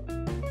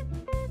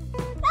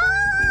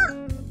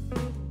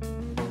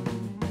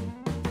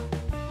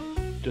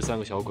这3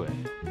个小鬼，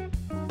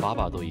把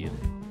把都赢。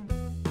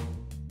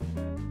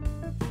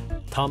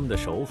他们的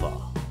手法，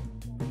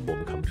我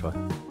们看不穿，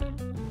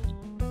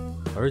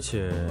而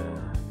且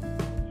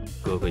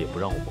哥哥也不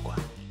让我们管。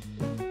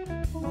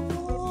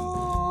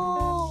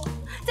哦，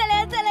再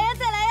来呀！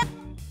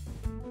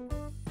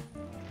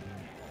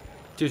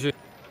继续。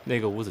那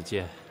个吴子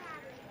健，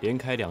连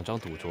开2张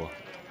赌桌，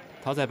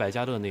他在百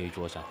家乐那一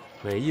桌上，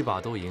每一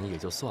把都赢也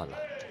就算了，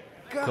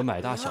可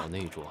买大小那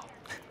一桌，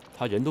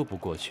他人都不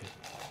过去，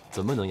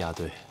怎么能押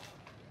对？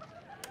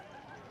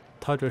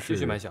他这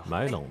是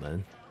买冷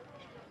门，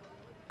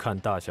看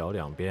大小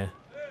两边，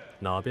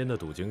哪边的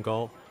赌金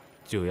高，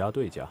就押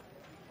对家。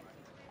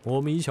我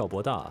们以小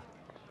博大，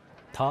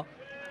他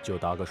就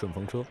搭个顺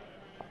风车。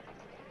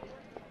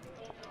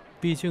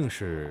毕竟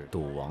是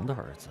赌王的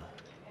儿子，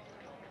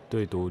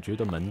对赌局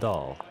的门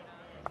道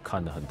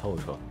看得很透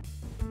彻。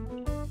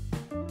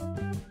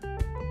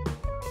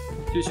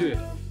继续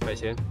买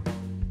钱。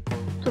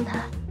总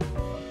台，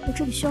我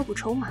这里需要补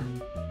筹码。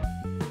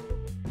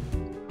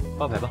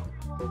发牌吧。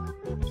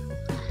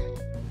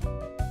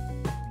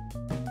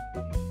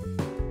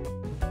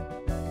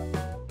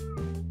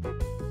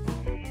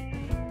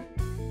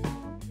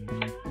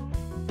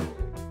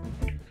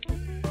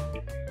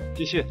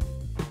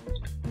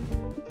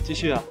继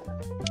续啊！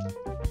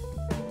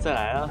再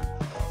来啊！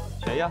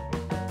全压！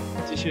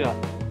继续啊！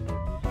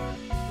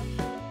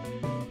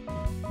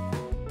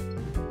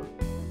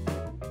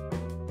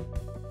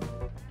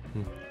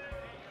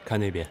看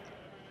那边，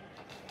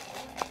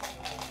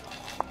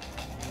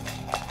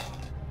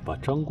把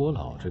张国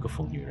老这个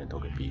疯女人都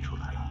给逼出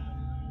来了。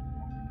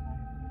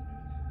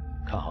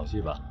看好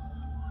戏吧。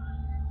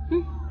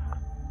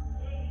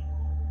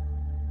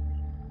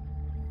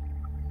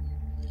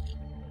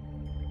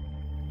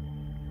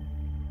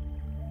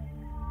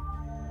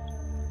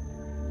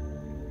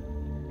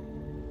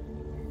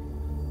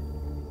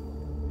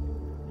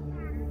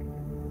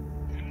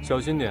小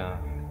心点啊，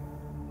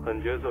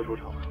狠角色出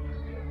场。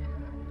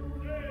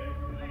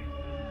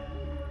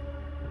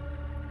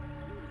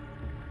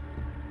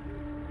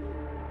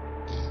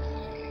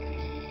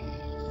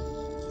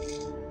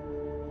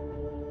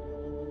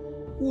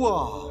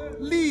哇，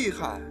厉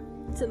害！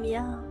怎么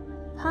样，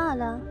怕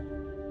了？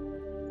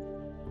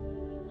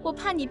我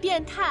怕你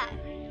变态。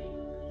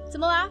怎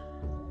么玩？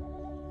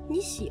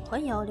你喜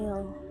欢摇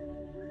6，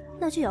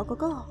那就摇个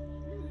够。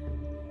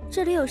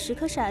这里有10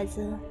颗骰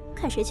子，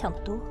看谁抢得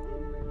多。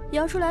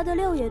摇出来的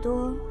6也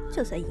多，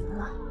就算赢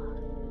了。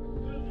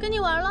跟你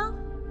玩了，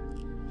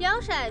摇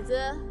骰子，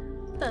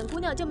本姑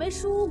娘就没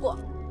输过。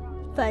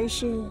凡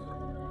事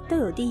都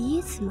有第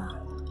一次嘛。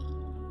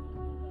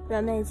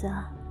软妹子，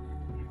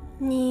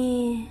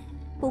你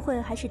不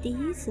会还是第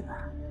一次吧？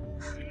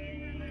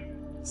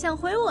想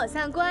毁我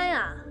3观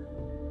呀？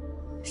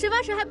谁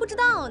玩谁还不知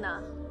道呢。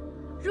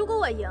如果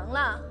我赢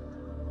了，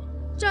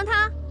就让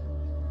他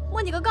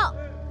摸你个够，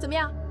怎么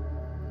样？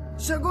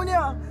小姑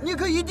娘，你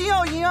可一定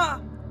要赢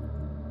啊！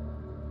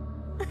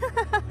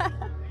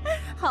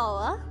好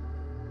啊，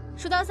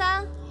数到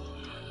3，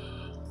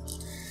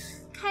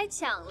开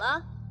抢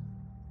了。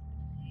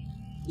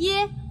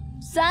1、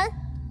3。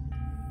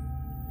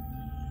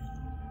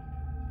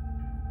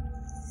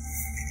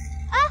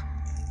啊！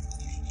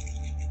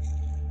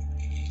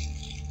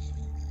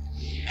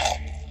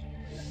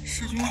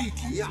势均力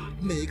题呀，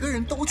每个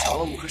人都抢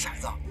了5颗骰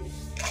子。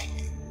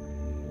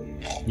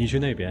你去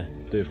那边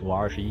对付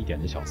21点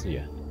的小四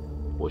眼，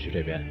我去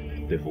这边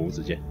对付吴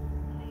子健。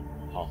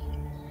好。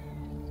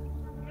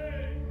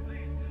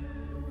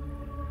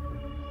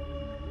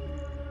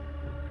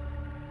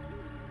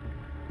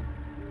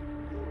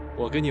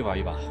我跟你玩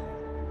一把。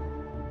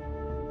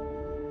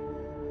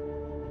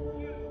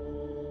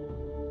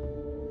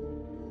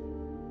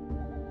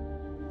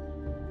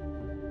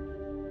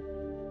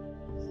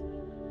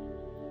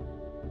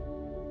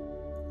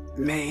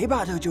每一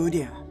把都9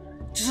点，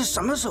这是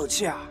什么手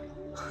气啊？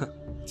哼，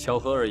巧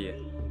合而已。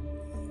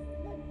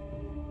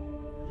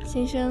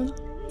先生，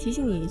提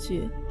醒你一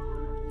句，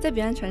在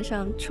彼岸船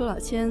上出老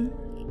千，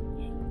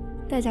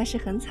代价是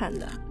很惨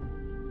的。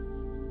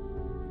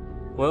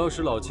我要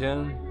是老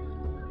千，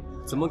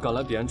怎么敢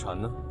来彼岸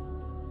船呢？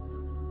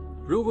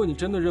如果你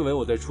真的认为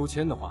我在出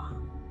千的话，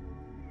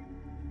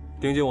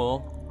盯紧我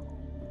哦。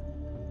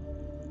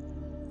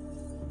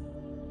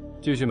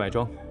继续买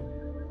装。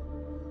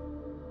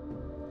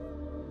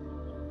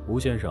吴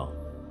先生，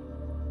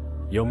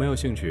有没有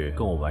兴趣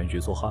跟我玩一局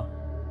梭哈？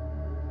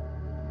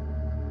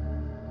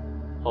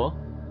好啊。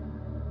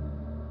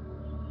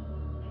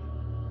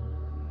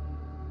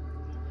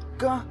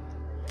哥，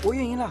我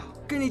赢了，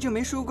跟你就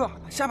没输过，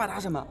下把打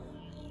什么？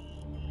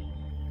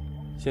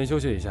先休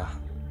息一下，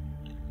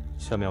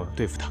下面我要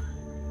对付他。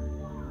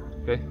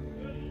给。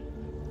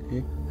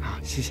好，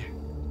谢谢。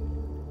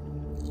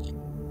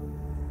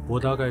我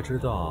大概知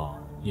道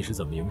你是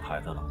怎么赢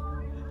牌的了。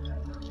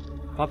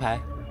发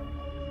牌。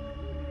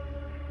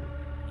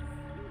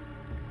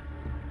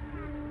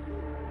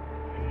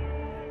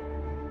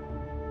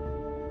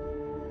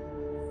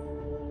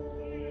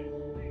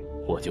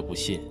我就不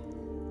信，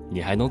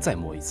你还能再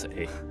摸一次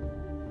A，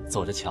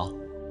 走着瞧。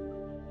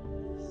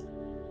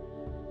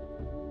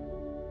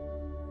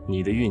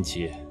你的运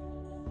气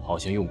好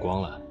像用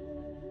光了。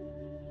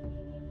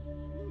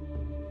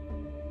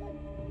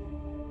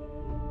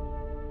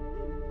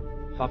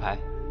发牌。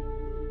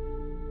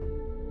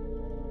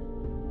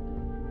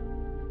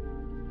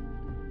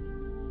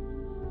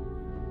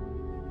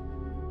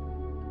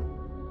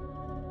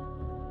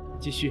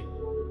继续。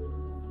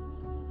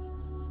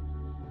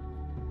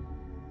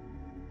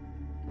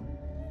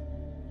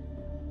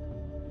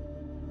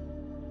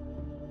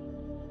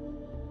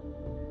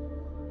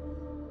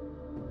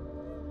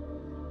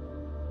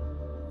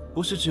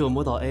不是只有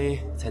摸到 A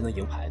才能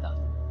赢牌的，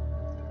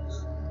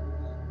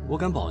我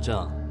敢保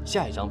证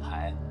下一张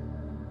牌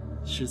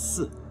是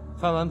4。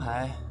翻完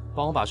牌，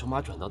帮我把筹码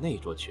转到那一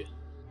桌去。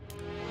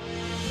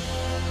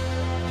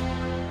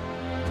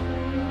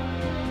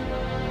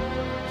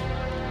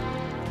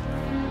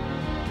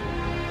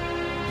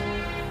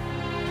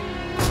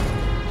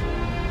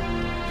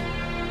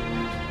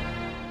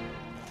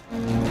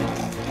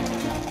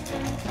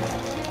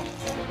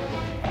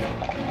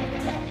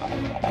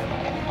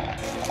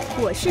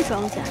我是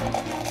庄家，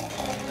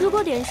如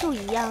果点数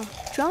一样，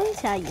庄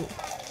家赢。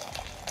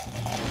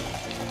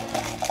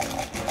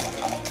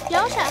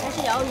摇骰还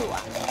是摇乳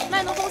啊？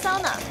卖弄风骚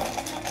呢？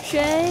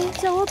谁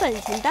叫我本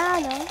钱大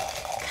呢？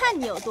看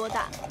你有多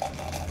大！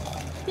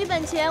比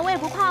本钱我也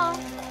不怕哦。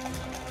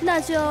那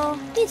就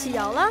一起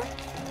摇了。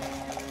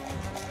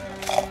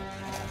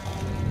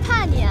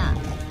怕你啊！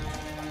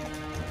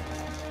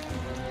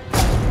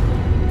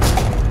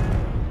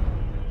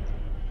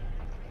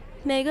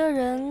每个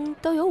人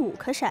都有5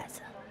颗骰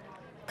子，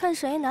看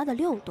谁拿的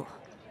6多，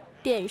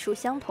点数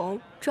相同，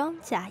庄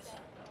家赢。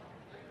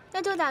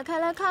那就打开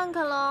来看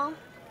看喽。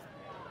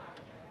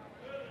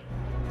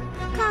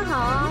看好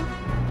啊，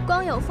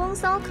光有风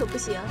骚可不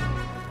行。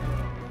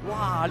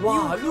哇，6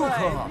颗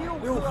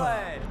，6颗！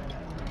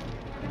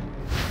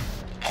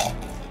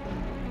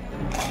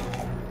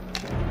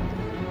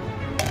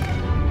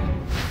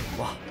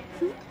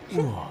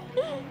哇！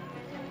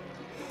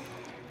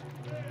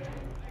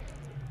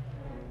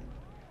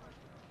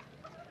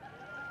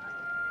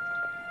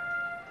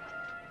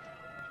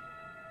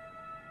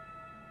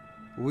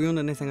吴庸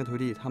的那3个徒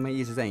弟，他们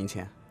一直在赢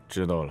钱。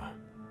知道了。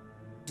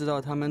知道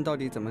他们到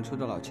底怎么出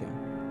的老千？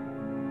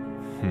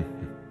哼哼，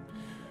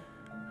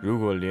如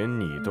果连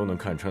你都能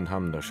看穿他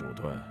们的手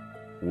段，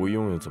吴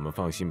庸又怎么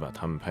放心把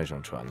他们派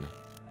上船呢？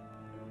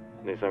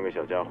那3个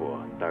小家伙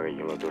大概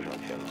赢了多少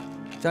钱了？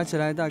加起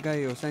来大概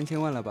有3000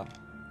万了吧。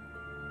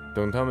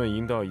等他们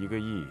赢到1个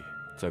亿，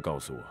再告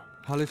诉我。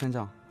好嘞，船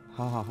长。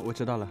好，我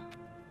知道了。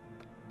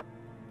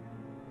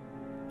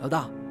老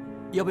大，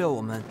要不要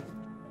我们？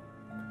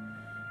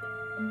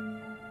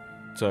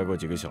再过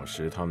几个小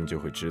时，他们就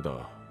会知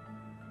道，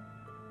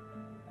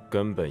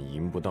根本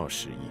赢不到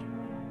10亿。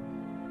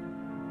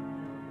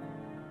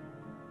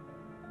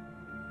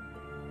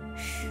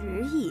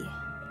10亿，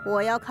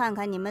我要看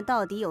看你们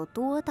到底有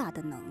多大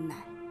的能耐。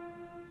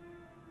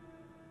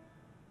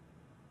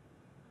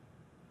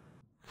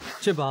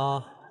这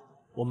把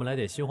我们来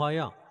点新花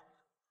样，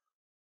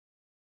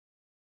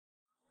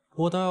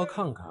我倒要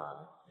看看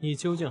你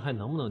究竟还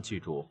能不能记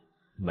住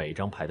每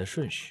张牌的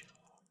顺序。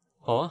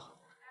好啊。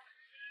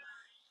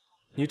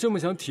你这么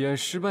想体验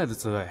失败的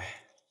滋味，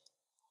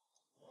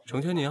成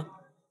全你啊！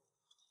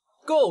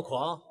够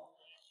狂！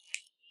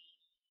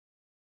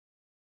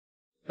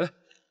哎，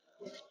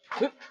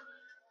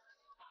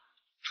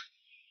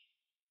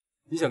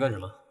你想干什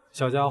么？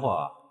小家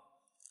伙，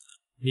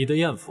你的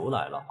艳福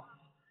来了。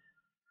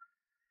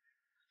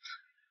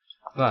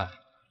喂，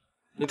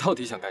你到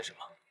底想干什么？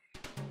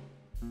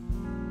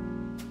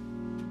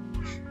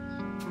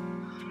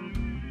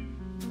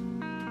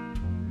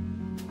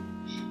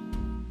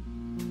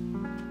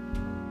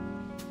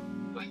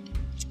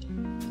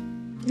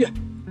喂，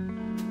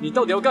你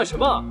到底要干什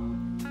么？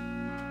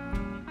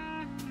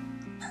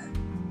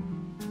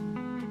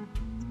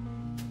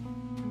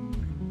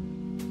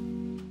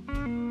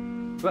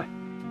喂，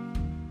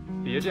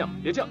别这样，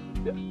别这样，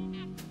别！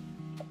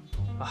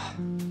哎。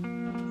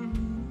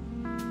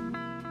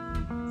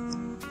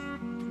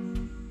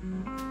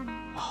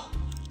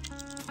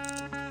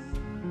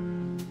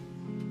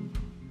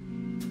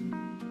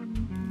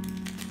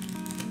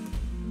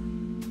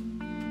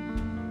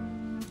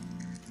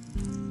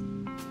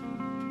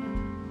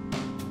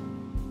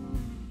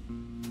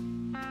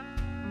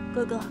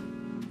哥哥，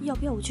要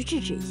不要我去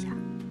制止一下？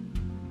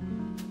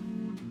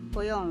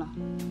不用了。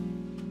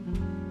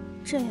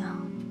这样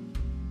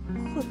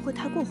会不会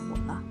太过火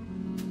了？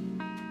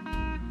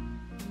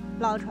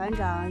老船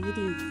长一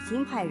定已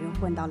经派人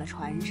混到了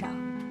船上，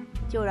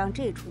就让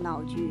这出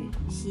闹剧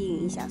吸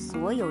引一下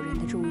所有人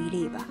的注意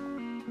力吧。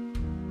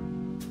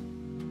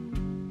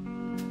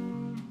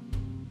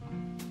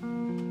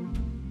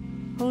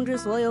通知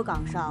所有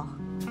岗哨，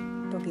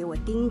都给我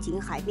盯紧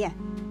海面，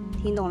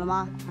听懂了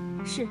吗？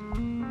是。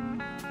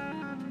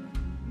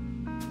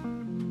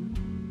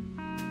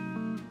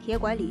铁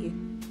拐李，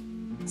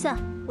在，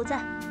我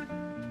在。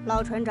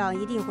老船长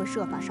一定会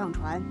设法上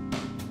船，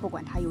不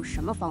管他用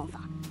什么方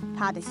法，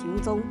他的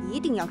行踪一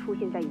定要出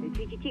现在你的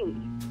狙击镜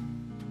里。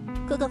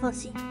哥哥放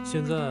心。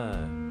现在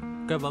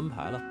该玩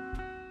牌了，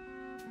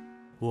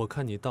我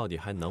看你到底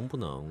还能不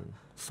能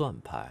算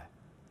牌。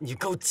你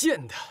够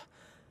贱的！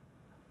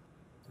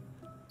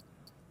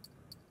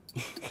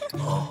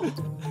哦。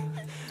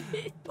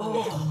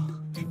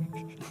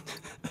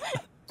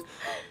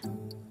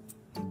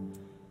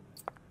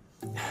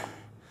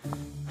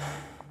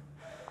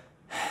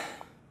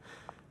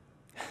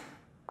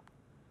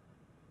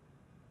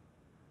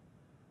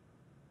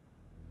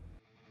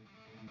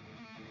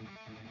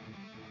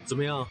怎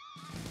么样，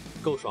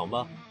够爽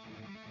吧？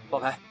报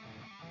牌，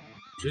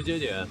直接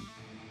点，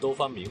都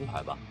发明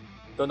牌吧。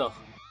等等，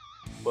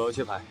我要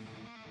切牌。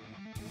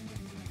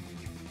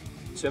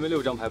前面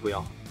6张牌不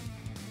要。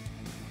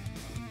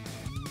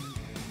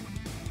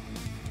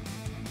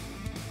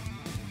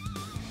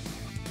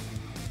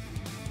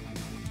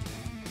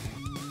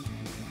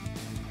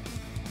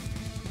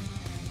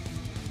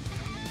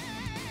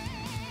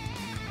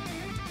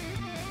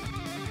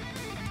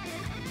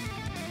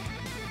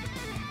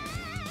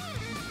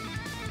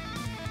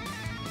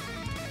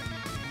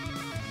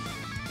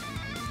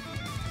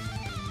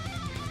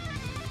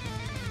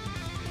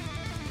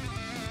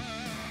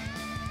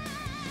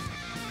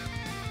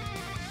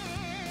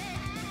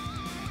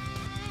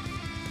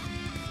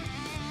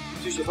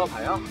继续发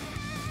牌啊！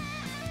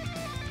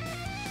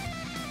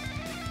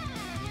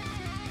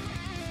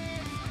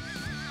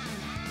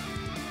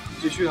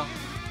继续啊！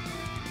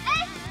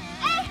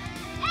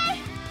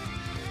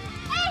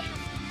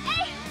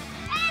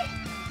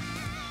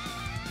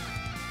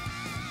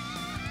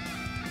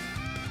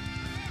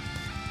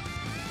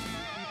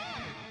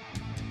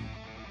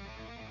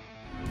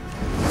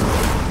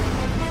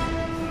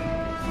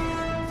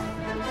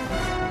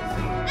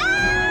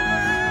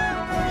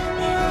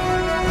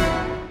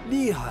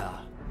厉害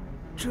啊，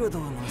这都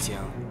能行？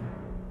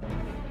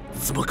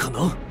怎么可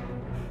能？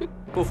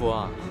不服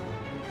啊？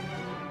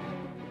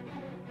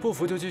不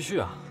服就继续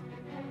啊！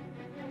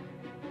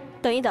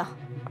等一等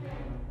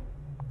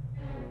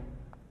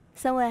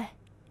，3位，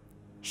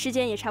时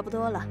间也差不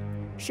多了，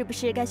是不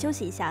是该休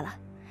息一下了？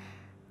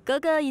格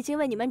格已经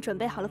为你们准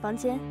备好了房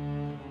间，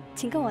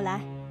请跟我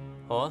来。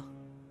好啊。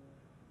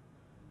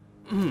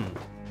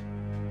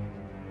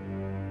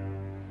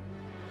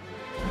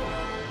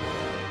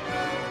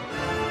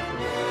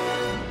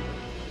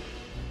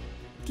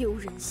丢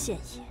人现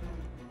眼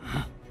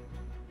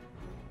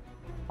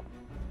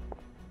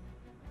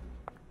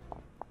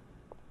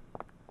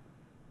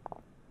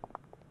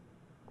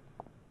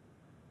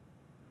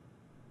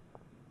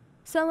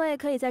！3位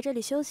可以在这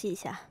里休息一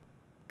下，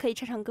可以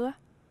唱唱歌。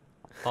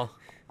好，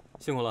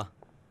辛苦了。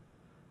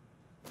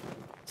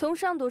从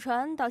上赌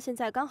船到现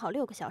在刚好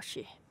6个小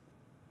时，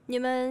你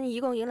们一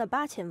共赢了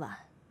8000万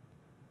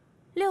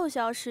，6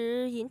小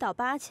时赢到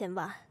8000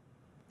万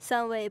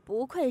，3位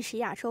不愧是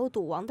亚洲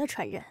赌王的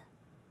传人。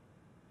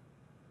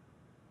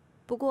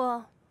不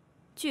过，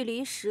距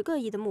离10个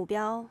亿的目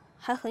标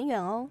还很远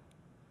哦。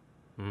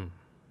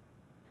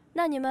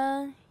那你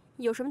们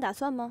有什么打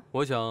算吗？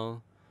我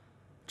想，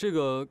这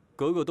个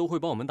格格都会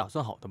帮我们打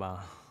算好的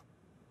吧。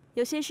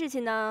有些事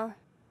情呢，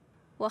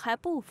我还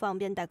不方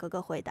便带格格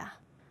回答。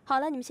好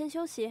了，你们先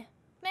休息。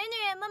美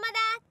女，么么哒，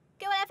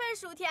给我来份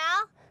薯条。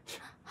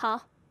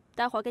好，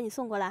待会儿给你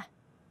送过来。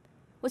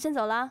我先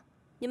走了，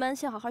你们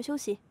先好好休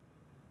息。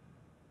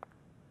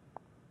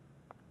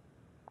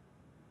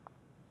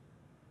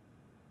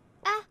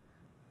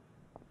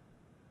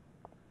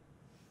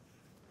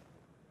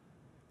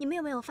们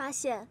有没有发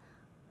现，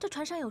这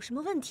船上有什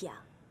么问题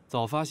啊？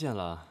早发现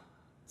了，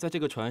在这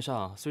个船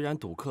上虽然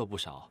赌客不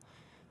少，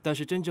但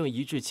是真正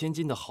一掷千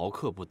金的豪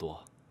客不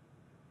多。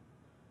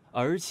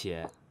而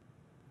且，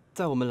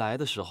在我们来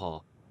的时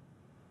候，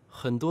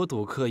很多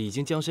赌客已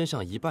经将身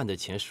上一半的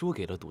钱输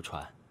给了赌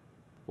船。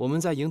我们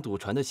在赢赌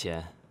船的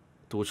钱，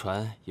赌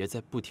船也在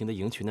不停地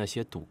赢取那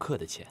些赌客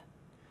的钱。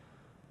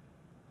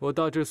我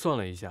大致算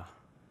了一下，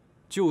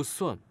就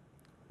算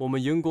我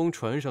们赢光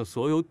船上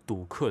所有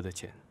赌客的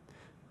钱，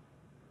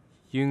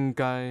应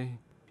该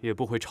也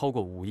不会超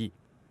过5亿。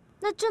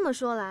那这么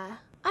说来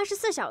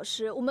，24小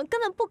时我们根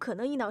本不可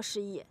能赢到10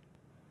亿。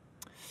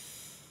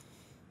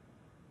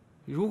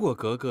如果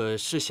格格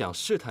是想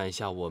试探一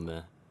下我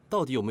们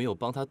到底有没有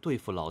帮他对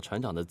付老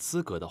船长的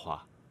资格的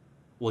话，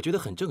我觉得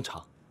很正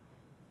常。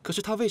可是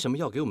他为什么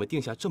要给我们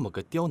定下这么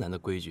个刁难的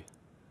规矩？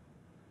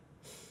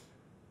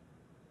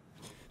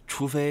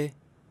除非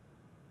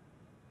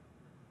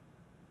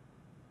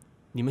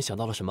你们想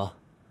到了什么？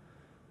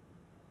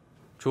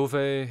除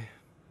非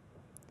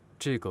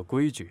这个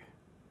规矩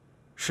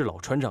是老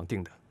船长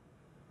定的。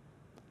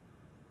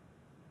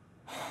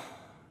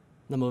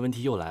那么问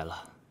题又来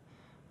了，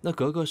那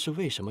格格是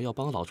为什么要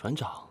帮老船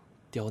长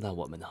刁难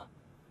我们呢？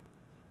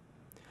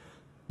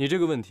你这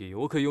个问题，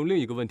我可以用另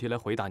一个问题来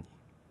回答你。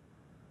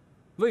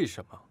为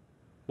什么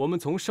我们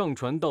从上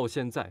船到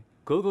现在，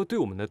格格对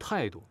我们的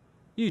态度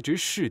一直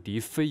是敌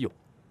非友？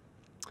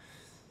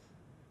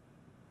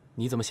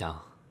你怎么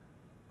想？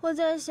我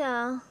在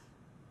想，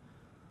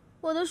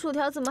我的薯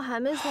条怎么还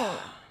没送来？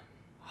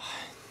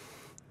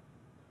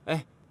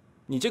哎，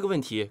你这个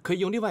问题可以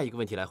用另外一个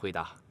问题来回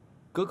答：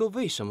格格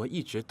为什么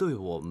一直对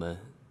我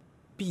们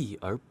避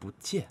而不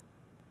见？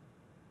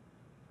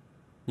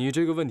你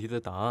这个问题的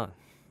答案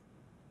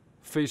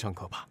非常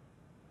可怕。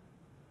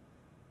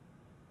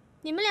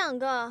你们两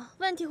个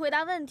问题回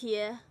答问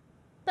题，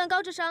扮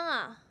高智商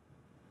啊！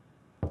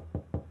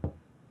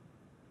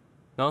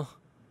喏，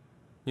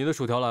你的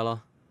薯条来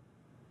了。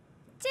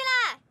进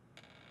来。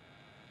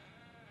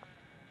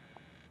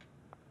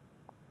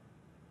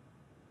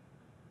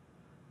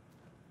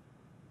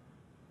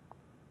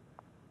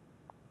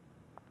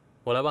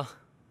我来吧。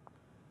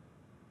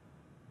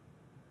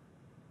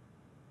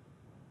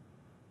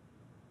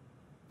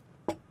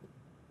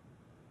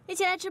一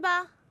起来吃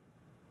吧。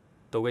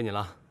都归你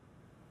了。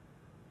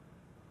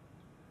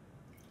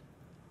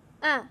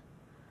哎，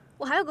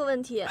我还有个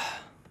问题。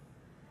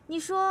你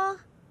说，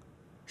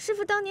师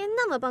傅当年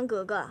那么帮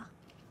格格，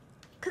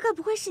格格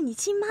不会是你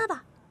亲妈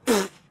吧？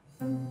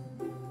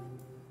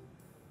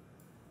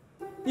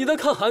你在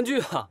看韩剧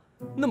啊？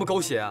那么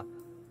狗血啊！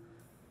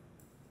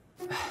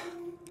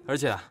而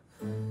且，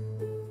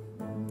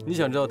你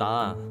想知道答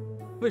案，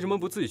为什么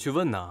不自己去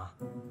问呢？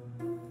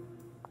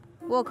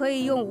我可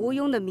以用吴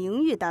庸的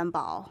名誉担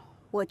保，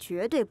我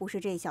绝对不是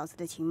这小子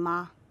的亲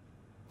妈。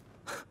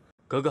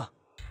格格。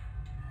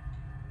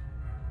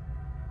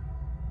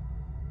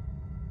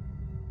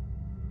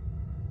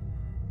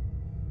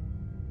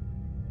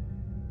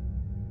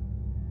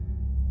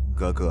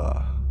格格，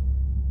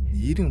你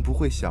一定不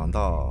会想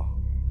到，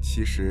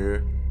其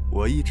实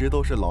我一直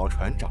都是老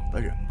船长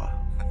的人吧？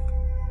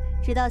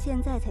直到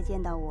现在才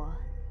见到我，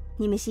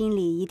你们心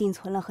里一定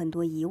存了很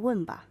多疑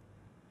问吧？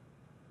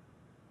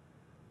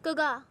哥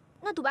哥，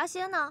那赌八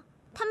仙呢？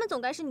他们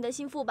总该是你的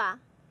心腹吧？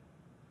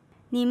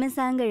你们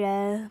3个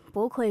人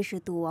不愧是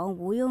赌王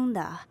吴庸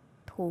的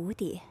徒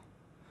弟。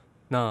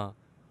那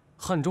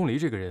汉钟离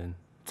这个人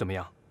怎么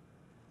样？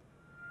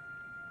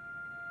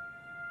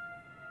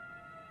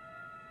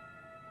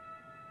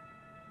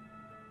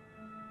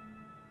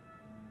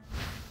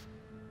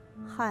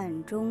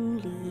汉钟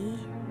离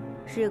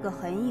是个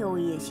很有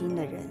野心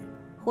的人，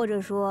或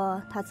者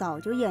说他早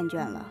就厌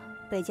倦了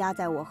被夹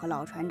在我和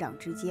老船长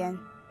之间，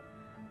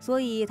所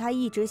以他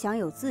一直想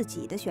有自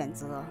己的选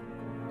择，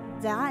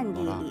在暗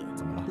地里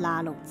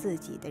拉拢自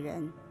己的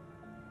人。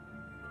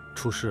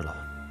出事了，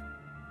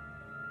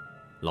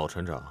老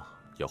船长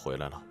要回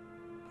来了。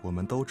我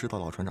们都知道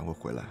老船长会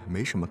回来，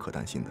没什么可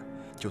担心的。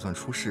就算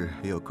出事，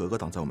也有格格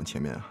挡在我们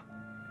前面啊。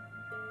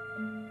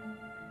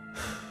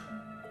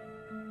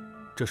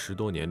这10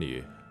多年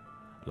里，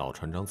老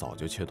船长早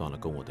就切断了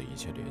跟我的一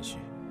切联系，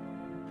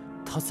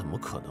他怎么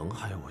可能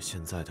还有我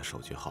现在的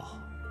手机号？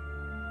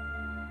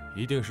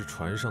一定是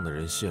船上的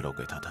人泄露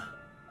给他的。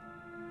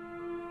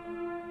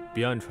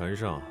彼岸船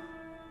上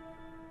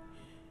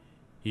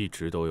一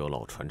直都有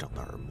老船长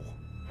的耳目。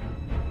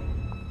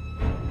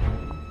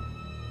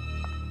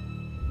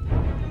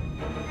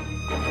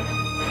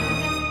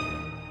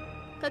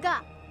格格，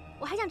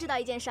我还想知道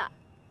一件事儿。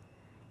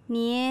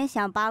你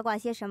想八卦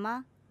些什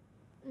么？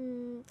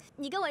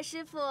你跟我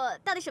师傅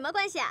到底什么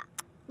关系啊？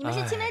你们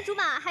是青梅竹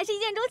马，还是一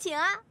见钟情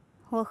啊？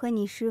我和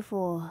你师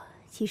傅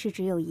其实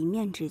只有一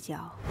面之交。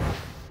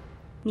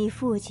你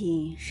父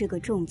亲是个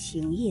重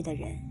情义的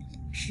人，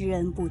施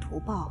恩不图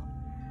报，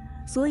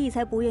所以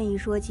才不愿意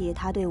说起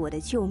他对我的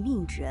救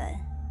命之恩。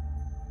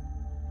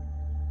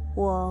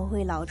我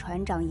为老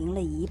船长赢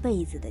了一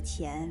辈子的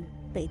钱，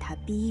被他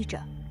逼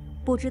着，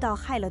不知道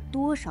害了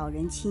多少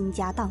人倾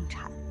家荡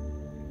产。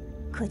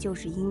可就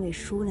是因为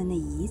输了那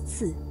一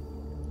次，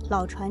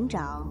老船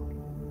长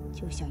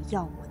就想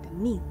要我的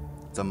命。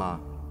怎么，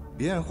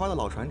彼岸花的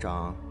老船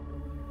长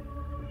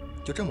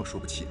就这么输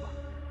不起吗？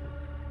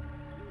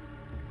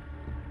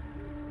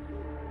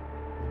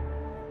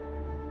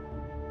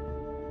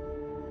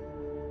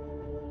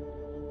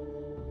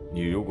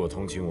你如果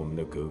同情我们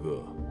的格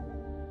格，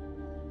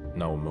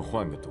那我们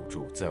换个赌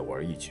注，再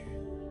玩一局。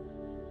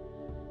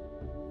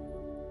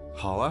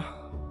好啊，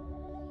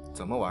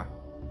怎么玩？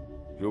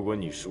如果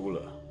你输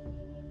了，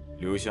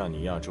留下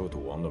你亚洲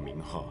赌王的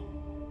名号，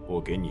我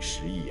给你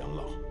10亿养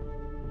老；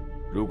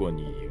如果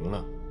你赢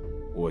了，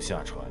我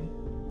下船，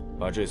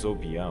把这艘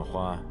彼岸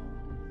花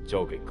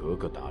交给格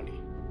格打理。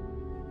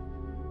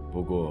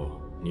不过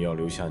你要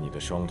留下你的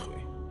双腿。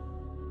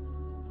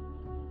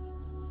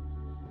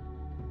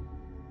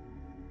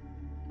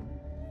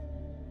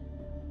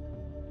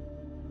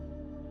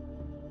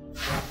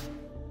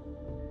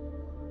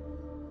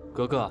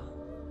格格，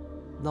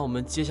那我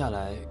们接下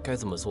来该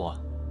怎么做啊？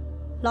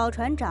老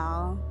船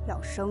长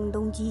要声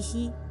东击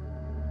西，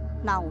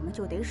那我们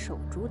就得守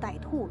株待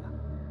兔了。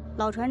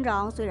老船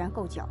长虽然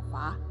够狡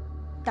猾，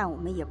但我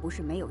们也不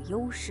是没有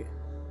优势。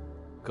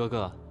格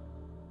格，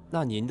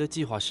那您的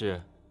计划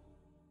是？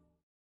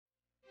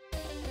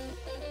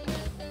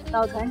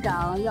老船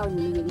长要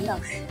你赢到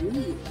10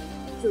亿，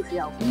就是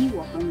要逼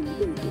我和您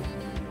对赌。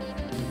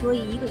所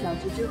以1个小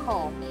时之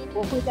后，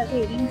我会在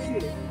贵宾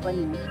室和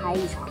你们开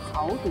一场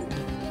豪赌。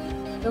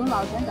等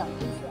老船长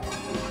出现，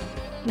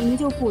你们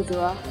就负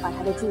责把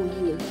他的注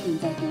意引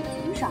在赌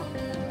局上，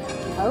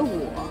而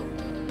我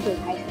会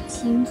开始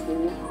清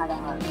除他的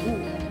耳目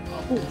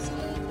和部下。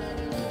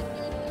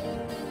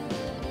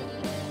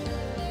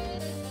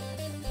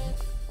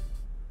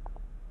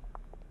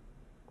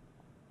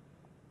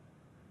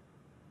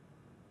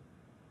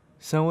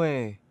3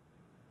位，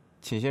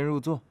请先入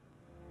座。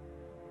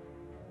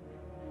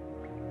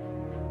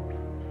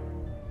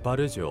把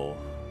这酒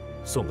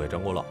送给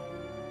张国老。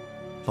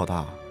老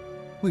大，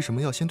为什么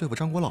要先对付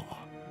张国老啊？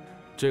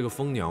这个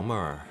疯娘们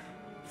儿，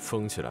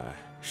疯起来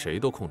谁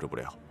都控制不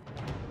了。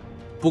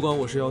不管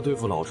我是要对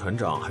付老船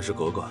长还是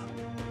格格，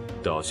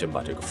都要先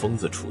把这个疯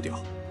子除掉。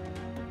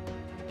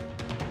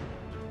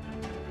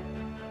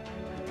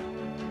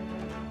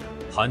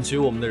喊起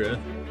我们的人，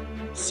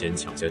先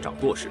抢先掌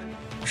舵时。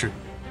是。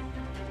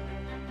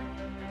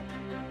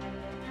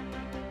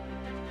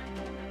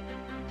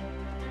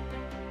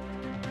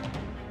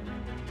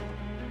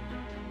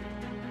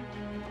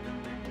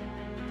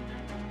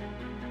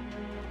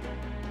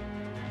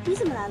你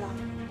怎么来了？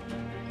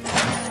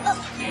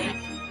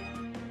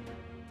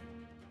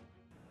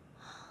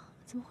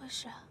怎么回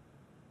事啊？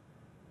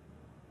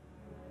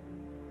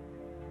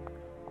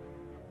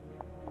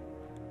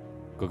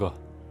格格，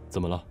怎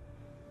么了？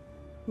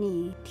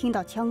你听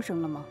到枪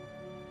声了吗？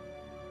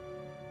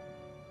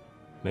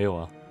没有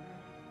啊。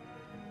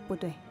不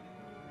对，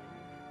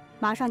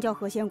马上叫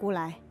何仙姑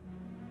来，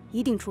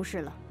一定出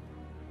事了。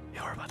一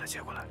会儿把他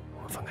接过来，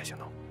我们分开行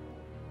动。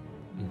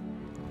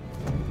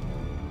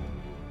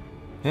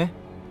哎，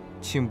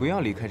请不要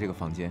离开这个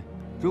房间。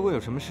如果有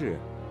什么事，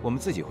我们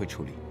自己会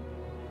处理。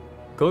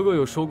格格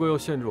有说过要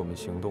限制我们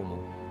行动吗？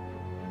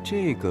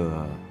这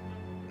个，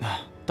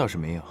倒是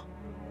没有。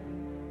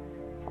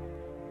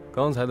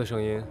刚才的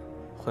声音，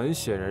很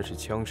显然是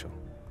枪声。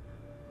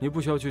你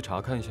不需要去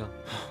查看一下？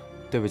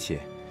对不起，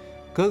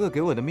格格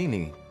给我的命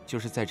令就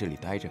是在这里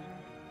待着。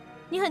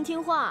你很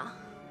听话。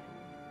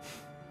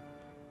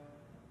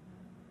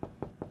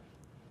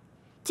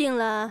进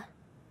来。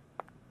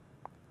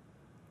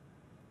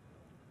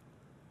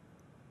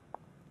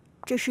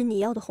这是你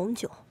要的红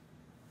酒，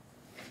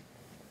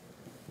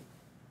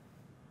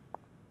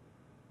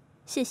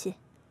谢谢。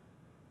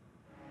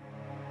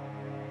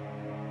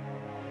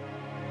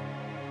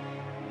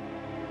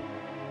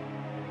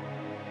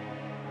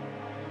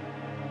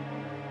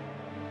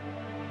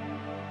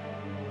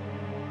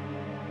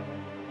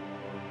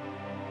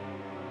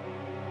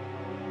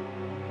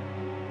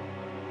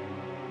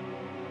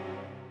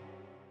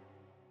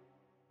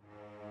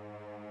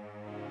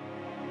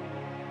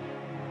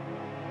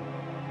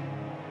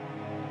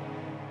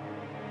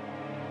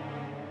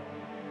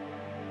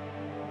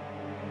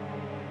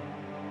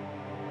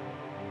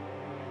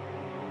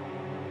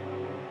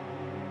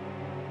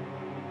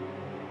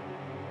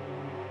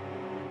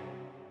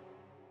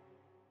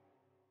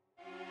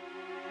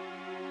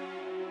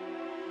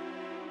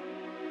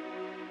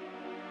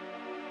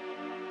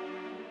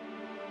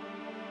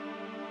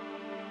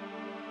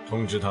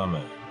通知他们，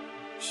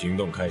行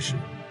动开始。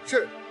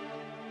是，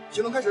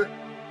行动开始。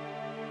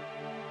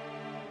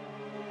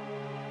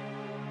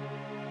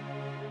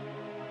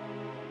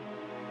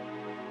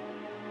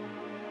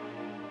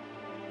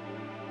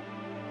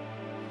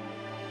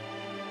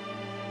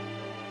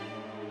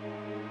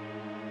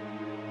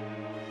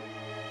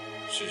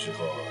是时候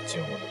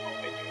见我的宝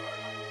贝女儿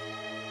了。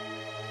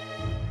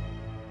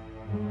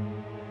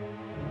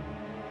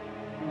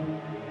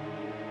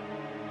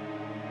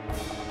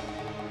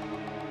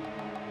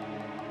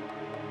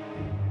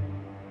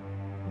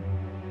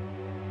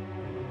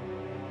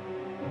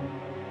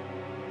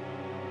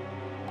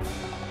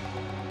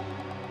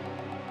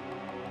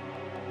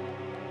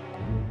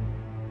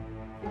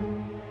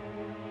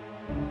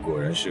果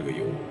然是个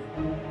尤物，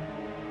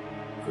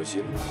可惜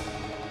了。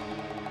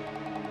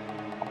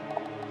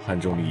汉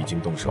中里已经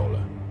动手了，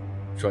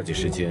抓紧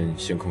时间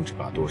先控制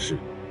把舵室。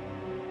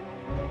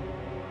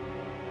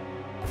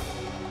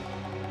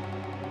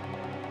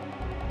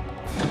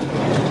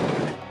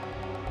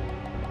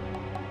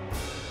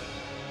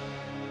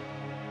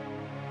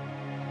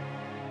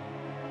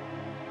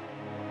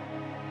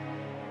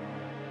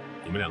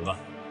你们两个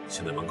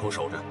先在门口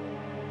守着。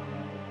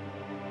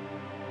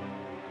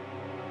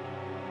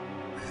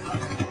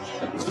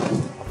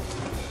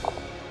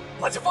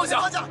 把枪放下！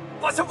放下！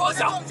把枪放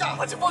下！放下！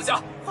把枪放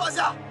下！放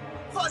下！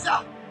放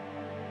下！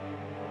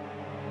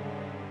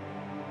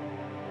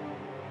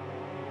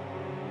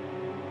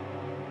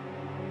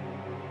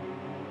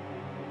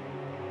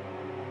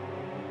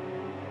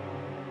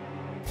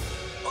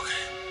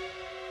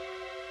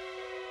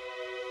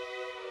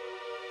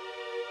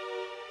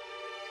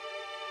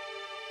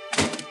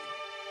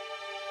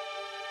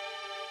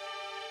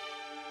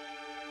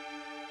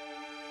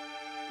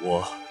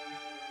我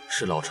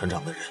是老船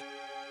长的人。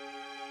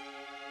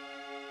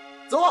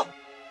 走啊！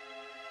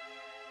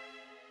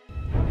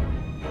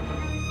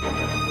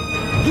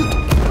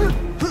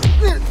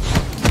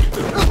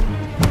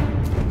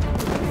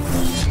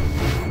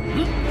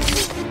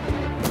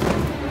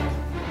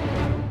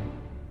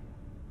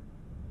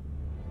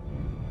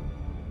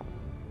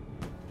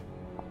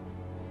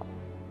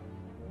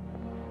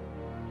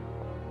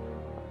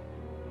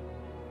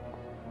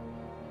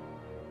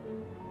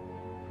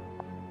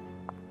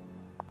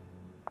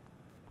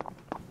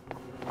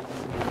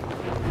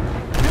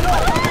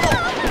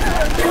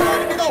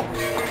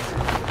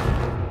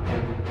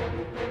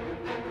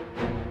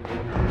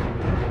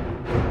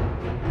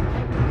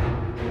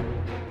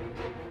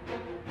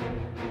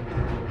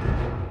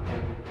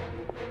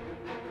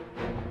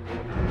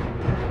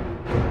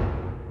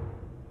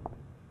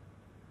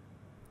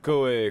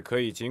各位可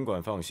以尽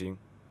管放心，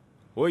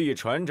我以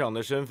船长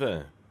的身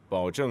份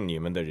保证你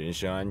们的人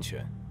身安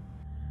全。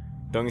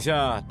等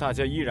下大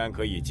家依然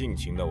可以尽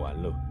情的玩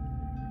乐。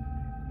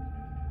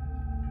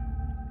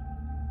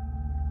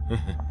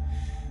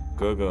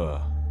哥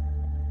哥，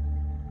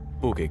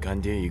不给干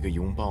爹一个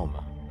拥抱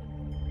吗？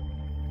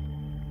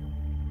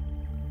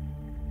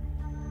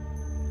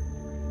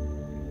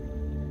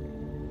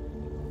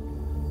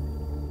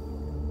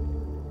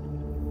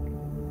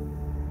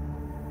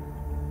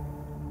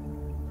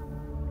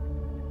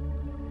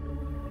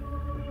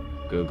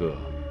 哥哥，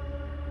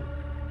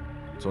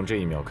从这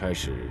一秒开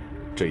始，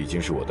这已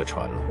经是我的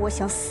船了。我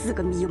想死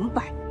个明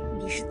白，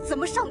你是怎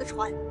么上的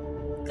船？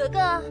格格，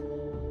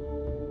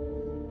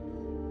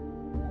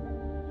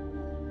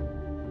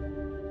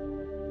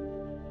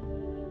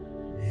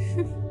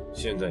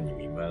现在你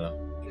明白了？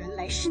原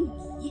来是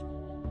你。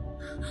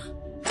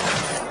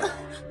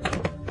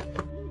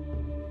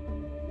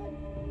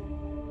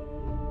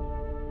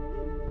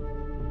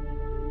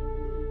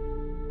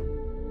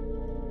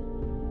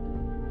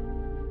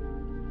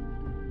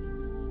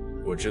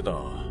我知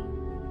道，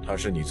他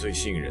是你最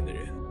信任的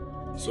人，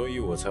所以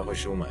我才会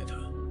收买他。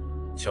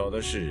巧的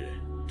是，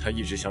他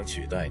一直想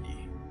取代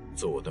你，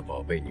做我的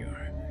宝贝女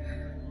儿。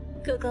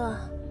哥哥，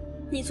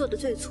你做的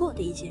最错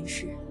的一件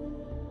事，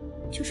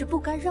就是不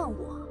该让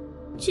我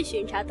去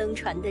巡查登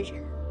船的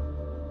人。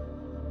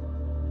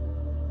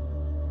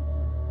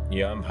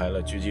你安排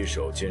了狙击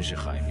手监视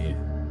海面，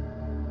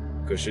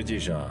可实际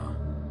上，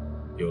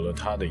有了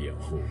他的掩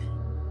护，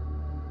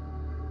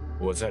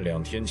我在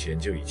2天前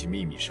就已经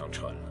秘密上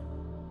船了。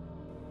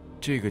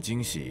 这个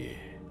惊喜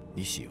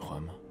你喜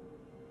欢吗？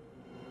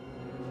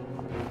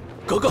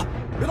格格，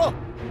别动！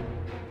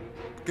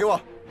给我！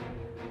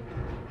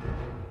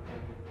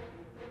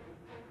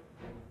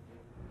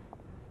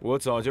我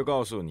早就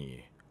告诉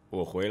你，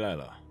我回来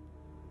了。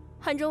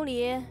汉钟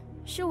离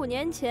，15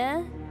年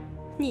前，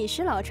你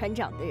是老船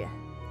长的人，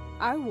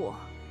而我，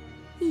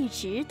一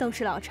直都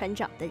是老船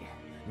长的人。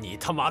你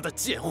他妈的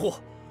贱货！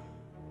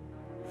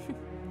哼，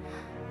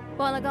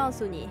忘了告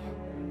诉你，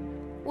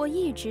我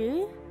一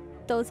直。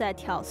 都在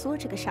挑唆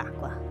这个傻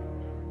瓜，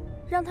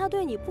让他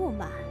对你不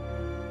满，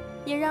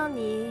也让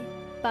你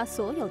把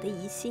所有的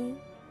疑心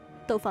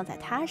都放在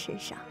他身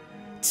上。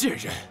贱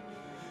人，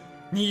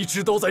你一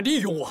直都在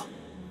利用我。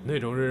那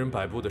种任人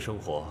摆布的生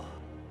活，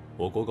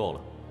我过够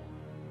了。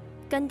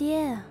干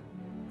爹，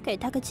给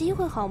他个机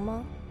会好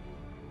吗？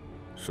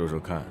说说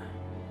看。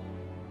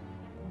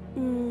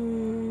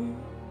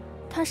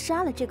他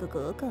杀了这个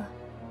格格，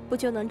不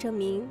就能证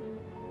明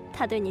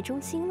他对你忠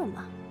心了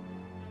吗？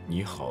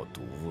 你好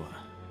毒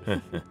啊！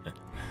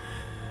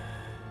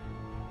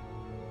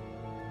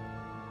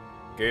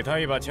给他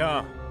一把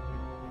枪，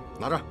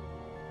拿着。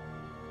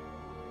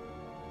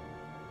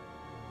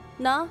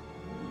喏，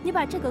你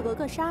把这个格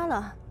格杀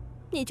了，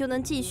你就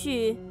能继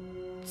续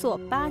做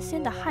8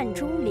仙的汉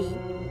钟离。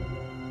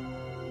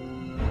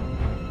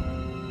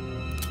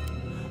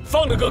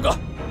放着格格！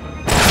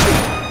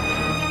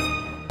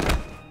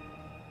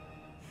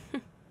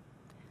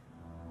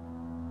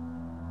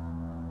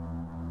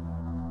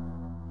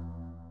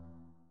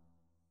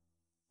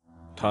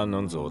他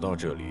能走到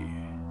这里，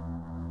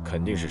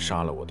肯定是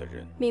杀了我的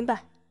人。明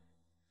白。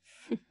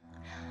哼，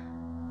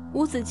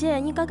吴子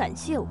健应该感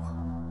谢我，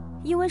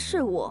因为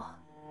是我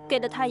给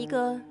了他一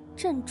个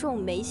正中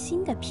眉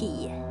心的屁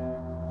眼。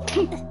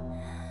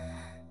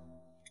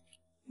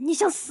你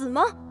想死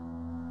吗？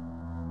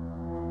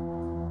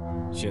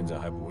现在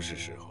还不是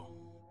时候。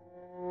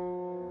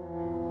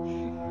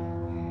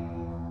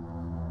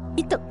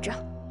你等着，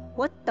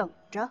我等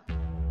着。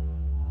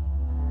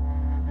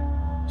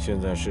现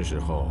在是时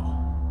候，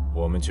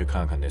我们去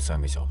看看那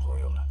3个小朋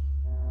友了。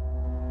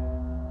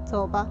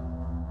走吧。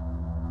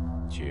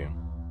请。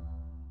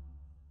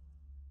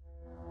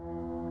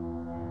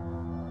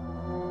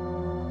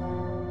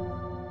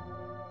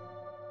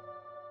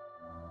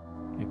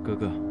哥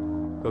哥，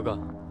哥哥。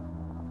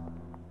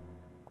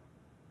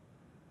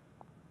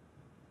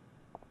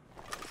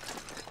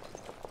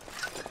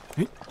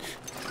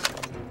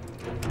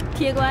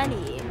铁拐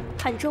李、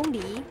汉钟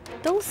离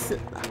都死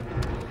了，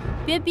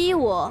别逼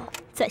我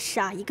再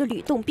杀一个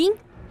吕洞宾。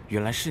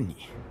原来是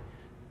你，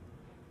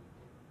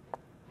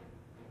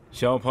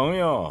小朋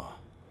友，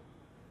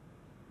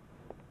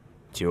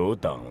久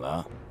等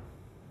了。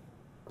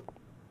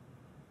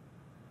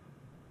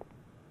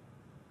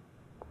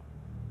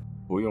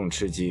不用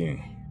吃惊，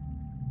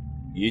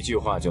一句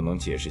话就能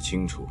解释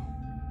清楚。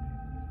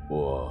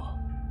我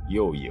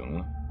又赢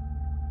了，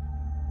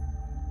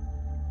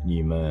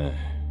你们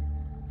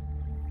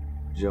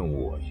任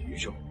我鱼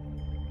肉。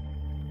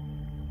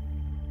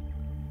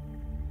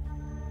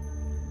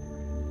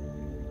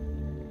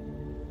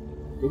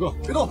哥哥，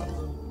别动！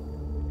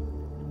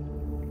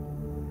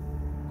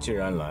既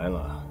然来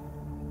了，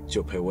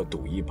就陪我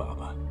赌一把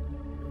吧。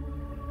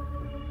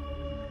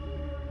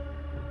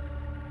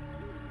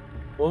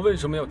我为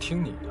什么要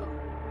听你的？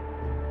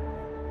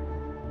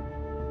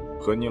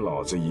和你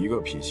老子一个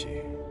脾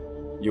气，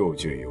又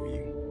倔又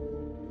硬。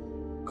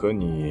可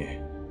你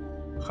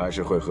还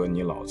是会和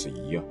你老子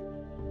一样。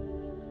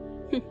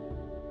哼！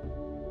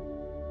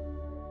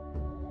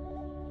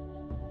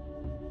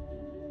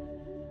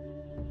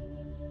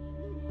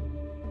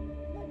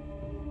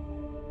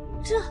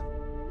这，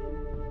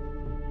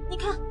你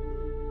看。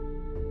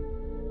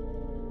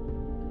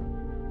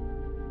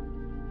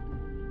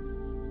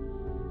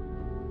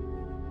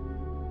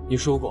你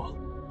说过，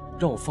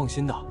让我放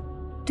心的。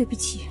对不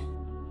起，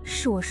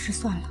是我失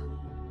算了。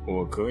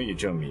我可以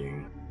证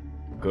明，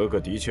格格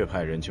的确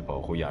派人去保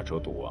护亚洲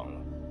赌王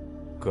了，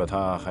可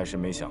他还是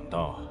没想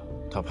到，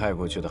他派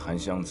过去的韩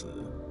湘子，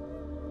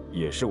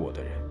也是我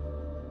的人。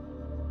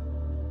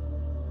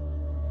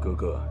格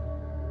格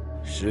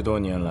，10多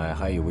年来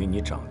还以为你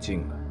长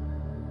进了，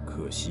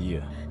可惜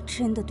呀。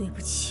真的对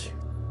不起，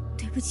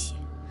对不起。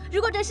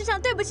如果这世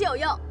上对不起有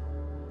用，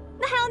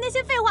那还要那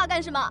些废话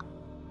干什么？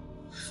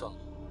算了，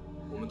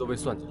我们都被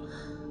算计了。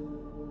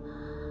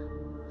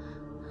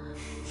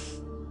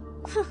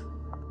哼。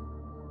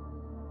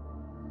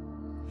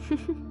哼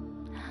哼。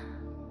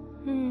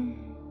嗯。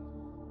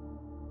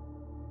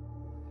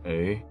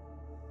哎，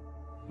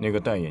那个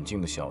戴眼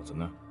镜的小子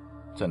呢？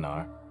在哪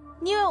儿？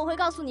你以为我会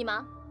告诉你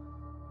吗？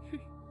哼，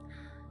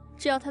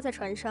只要他在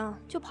船上，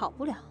就跑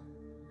不了，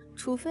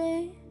除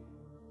非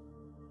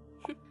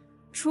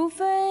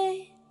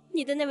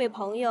你的那位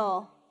朋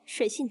友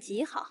水性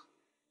极好，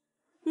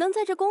能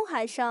在这公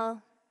海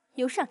上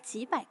游上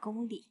几百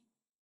公里。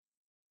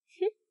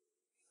哼，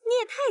你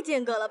也太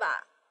间隔了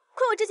吧！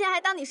亏我之前还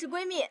当你是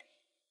闺蜜。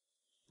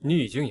你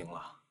已经赢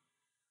了，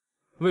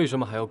为什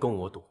么还要跟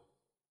我赌？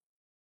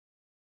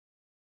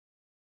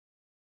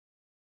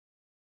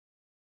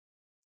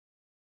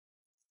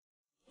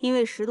因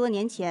为10多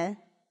年前，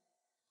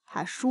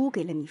他输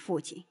给了你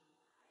父亲，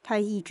他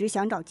一直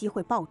想找机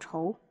会报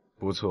仇。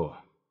不错，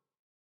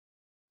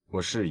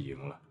我是赢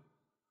了，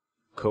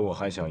可我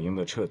还想赢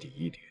得彻底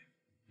一点。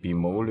比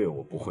谋略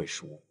我不会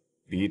输，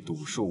比赌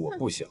术我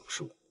不想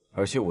输，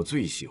而且我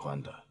最喜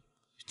欢的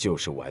就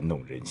是玩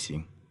弄人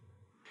心。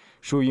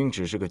输赢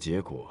只是个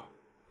结果，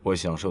我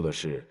享受的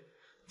是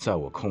在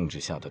我控制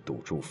下的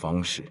赌注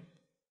方式。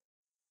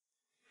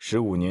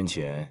15年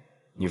前，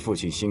你父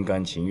亲心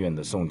甘情愿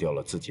地送掉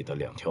了自己的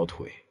2条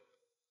腿。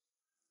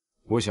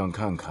我想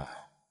看看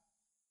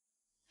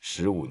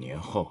，15年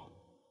后，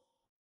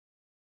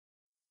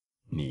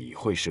你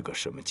会是个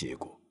什么结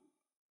果？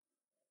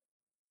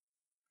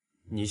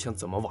你想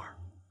怎么玩？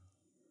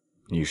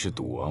你是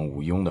赌王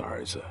吴庸的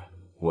儿子，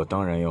我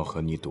当然要和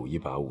你赌一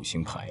把5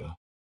星牌了。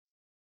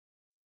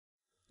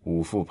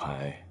5副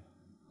牌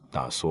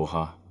打梭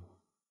哈，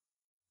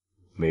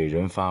每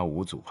人发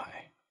5组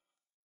牌。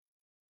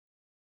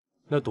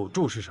那赌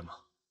注是什么？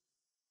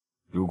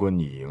如果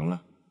你赢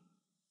了，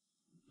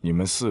你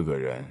们4个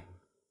人，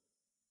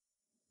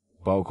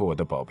包括我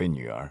的宝贝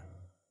女儿，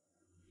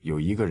有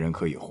1个人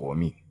可以活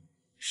命，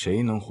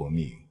谁能活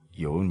命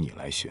由你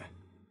来选。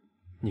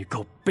你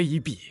够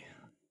卑鄙！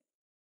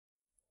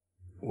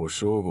我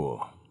说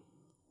过，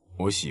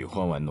我喜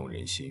欢玩弄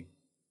人心。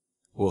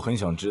我很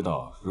想知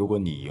道，如果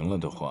你赢了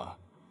的话，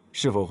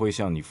是否会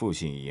像你父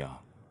亲一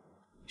样，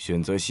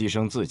选择牺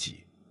牲自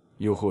己，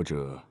又或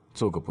者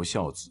做个不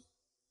孝子，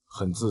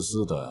很自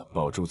私地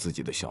保住自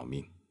己的小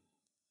命。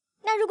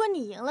那如果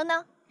你赢了呢？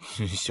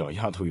小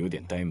丫头有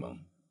点呆萌。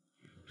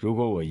如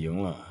果我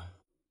赢了，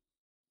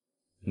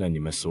那你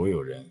们所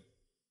有人，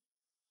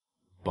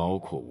包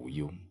括无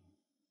忧，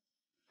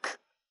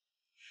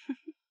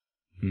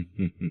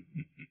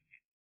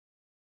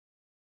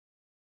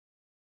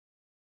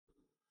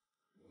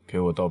给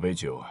我倒杯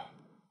酒。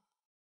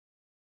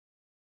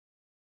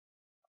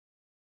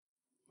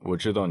我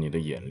知道你的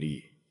眼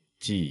力、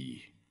记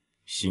忆、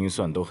心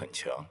算都很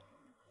强，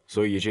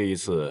所以这一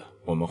次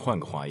我们换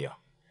个花样。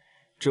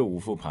这5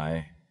副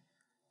牌，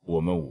我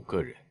们5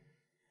个人，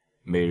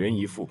每人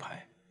1副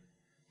牌，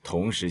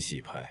同时洗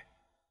牌。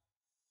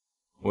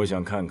我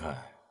想看看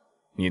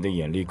你的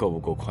眼力够不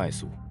够快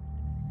速。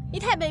你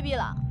太卑鄙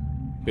了！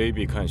卑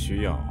鄙看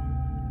需要，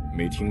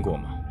没听过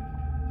吗？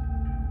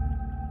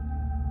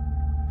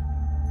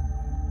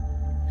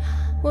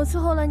我伺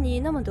候了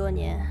你那么多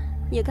年，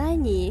也该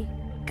你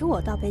给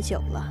我倒杯酒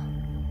了。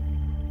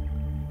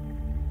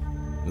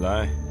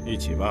来，一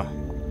起吧。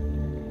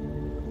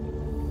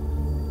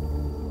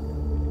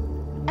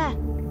哎，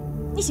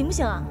你行不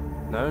行啊？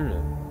男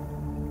人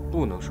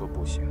不能说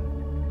不行。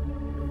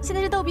现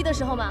在是逗逼的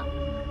时候吗？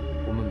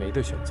我们没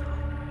得选择。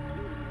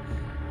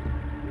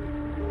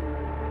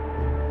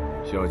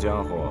小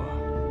家伙，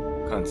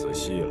看仔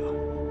细了。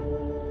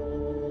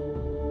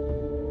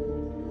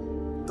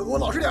都给我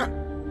老实点！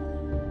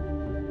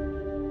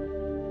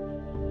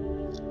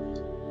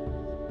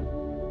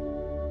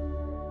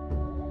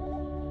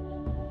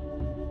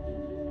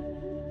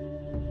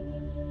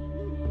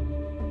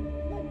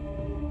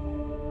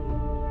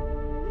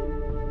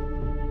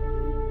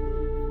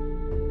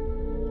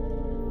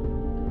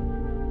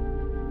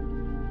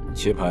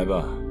切牌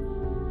吧。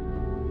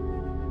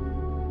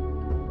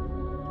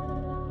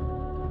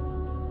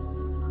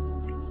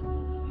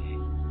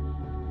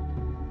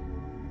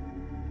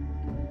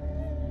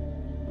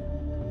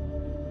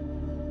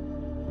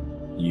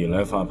你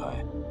来发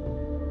牌。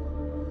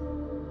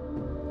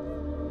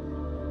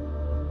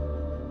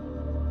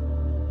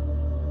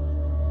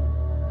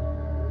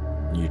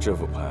你这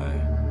副牌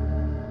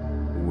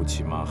乌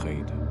漆麻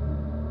黑的。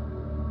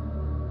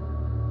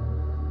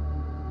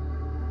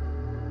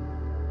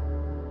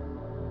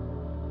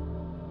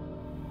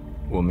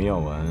我们要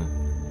玩，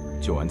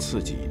就玩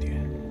刺激一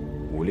点。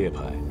5列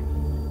牌，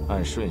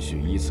按顺序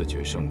依次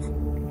决胜负。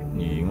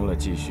你赢了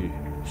继续，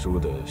输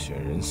的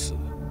选人死。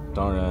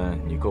当然，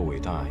你够伟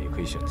大，也可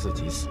以选自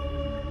己死。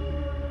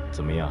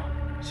怎么样，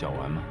想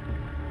玩吗？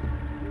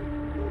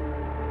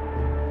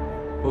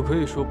我可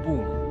以说不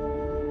吗？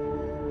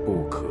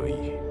不可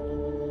以。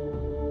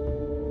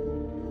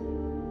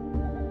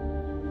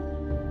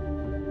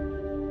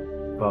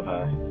发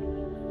牌。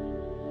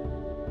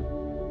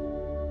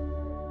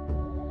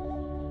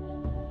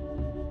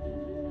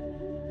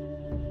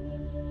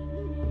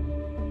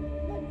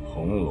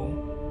红龙，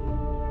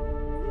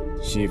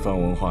西方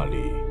文化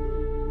里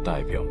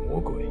代表魔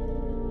鬼。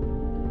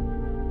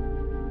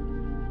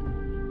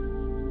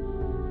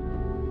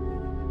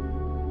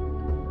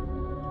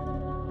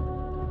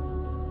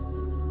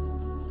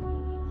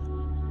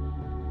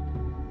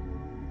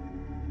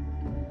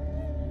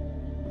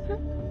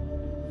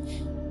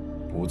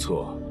不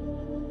错，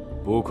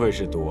不愧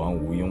是赌王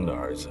吴庸的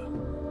儿子。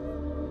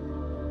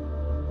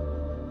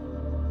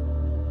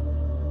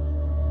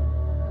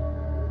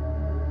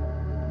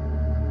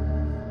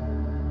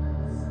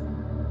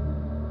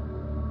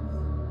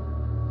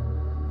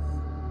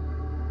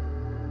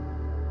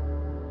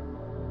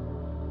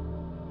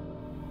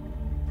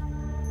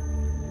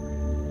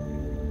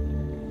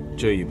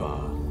这一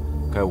把，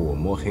该我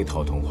摸黑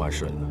套同花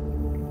顺了。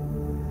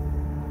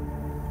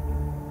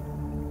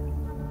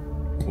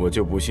我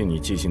就不信你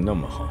记性那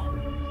么好，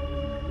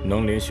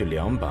能连续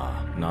2把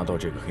拿到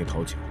这个黑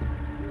桃酒，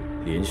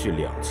连续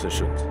2次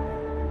顺子。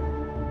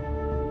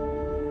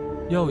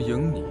要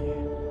赢你，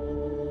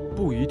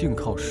不一定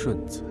靠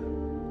顺子。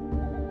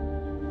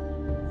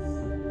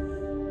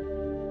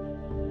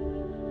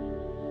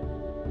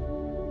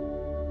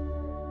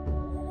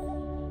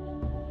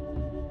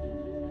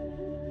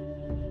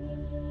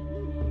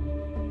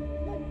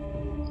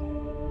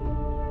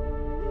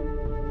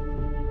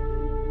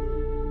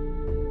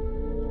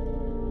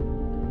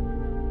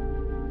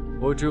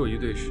我只有1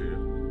对10，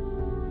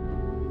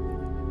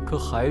可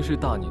还是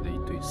大你的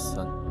1对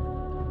3。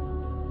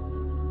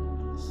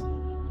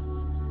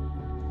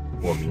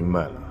我明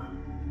白了，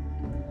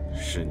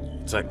是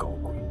你在搞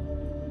鬼。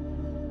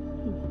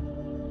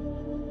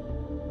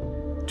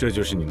这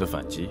就是你的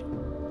反击，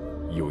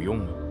有用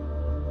吗？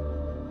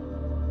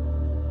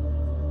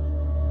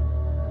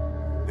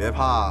别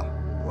怕，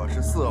我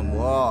是色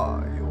魔，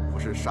又不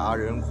是杀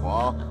人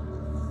狂。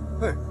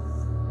嘿，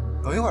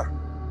等一会儿，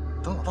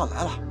等老大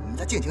来了，我们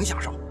再尽情享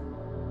受。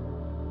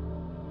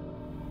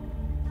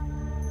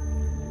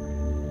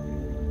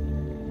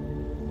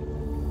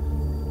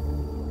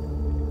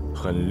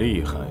很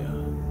厉害呀，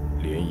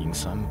连赢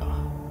3把。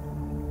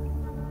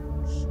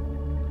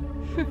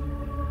哼。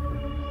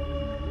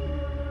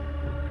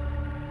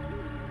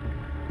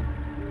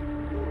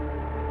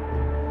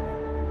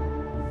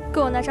给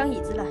我拿张椅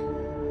子来。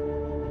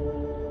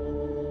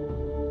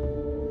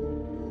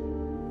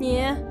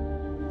你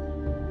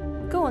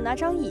跟我拿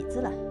张椅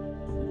子来。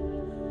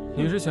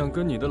你是想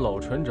跟你的老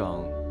船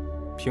长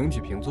平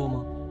起平坐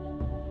吗？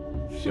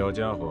小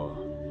家伙，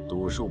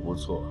赌术不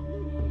错，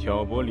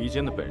挑拨离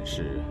间的本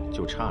事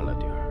就差了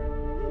点儿。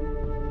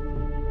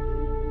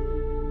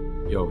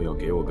要不要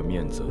给我个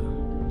面子，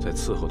再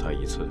伺候他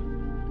一次？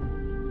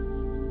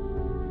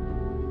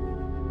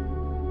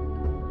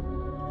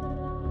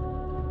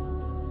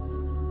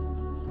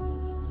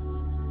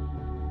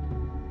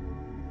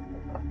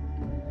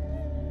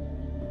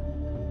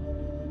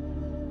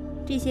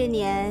这些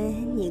年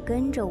你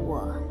跟着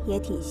我也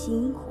挺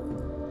辛苦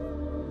的，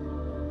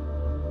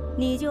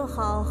你就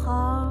好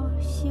好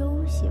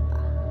休息吧。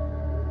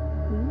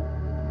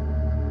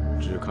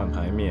只看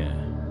牌面，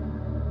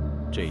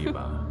这一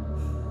把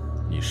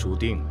你输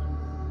定了。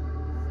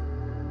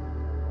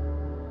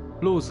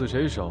鹿死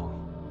谁手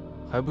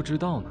还不知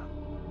道呢。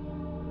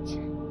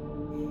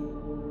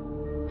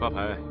发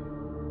牌。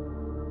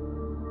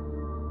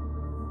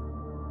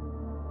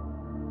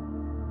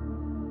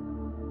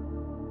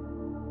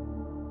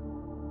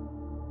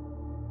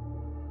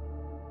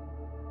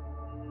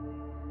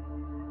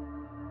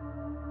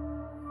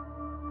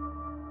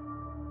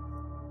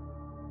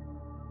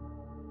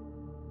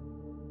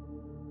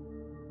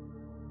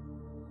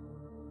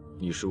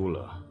你输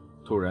了，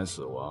突然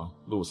死亡，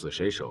鹿死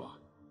谁手？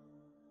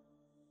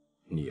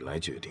你来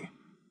决定。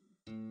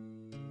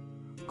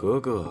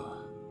格格，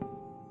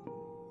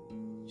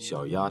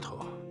小丫头，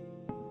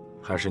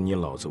还是你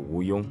老子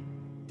吴庸，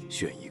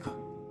选一个。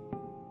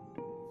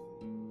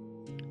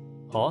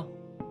好啊，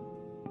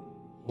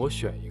我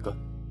选一个。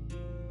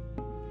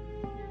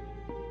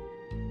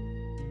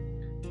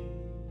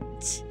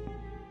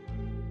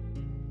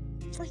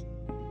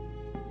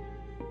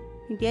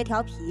你别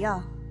调皮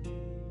啊！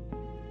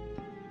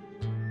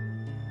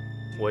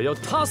我要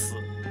他死！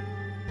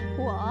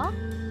我？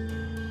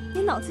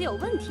你脑子有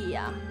问题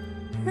呀！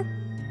哼，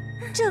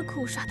这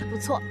酷耍的不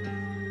错。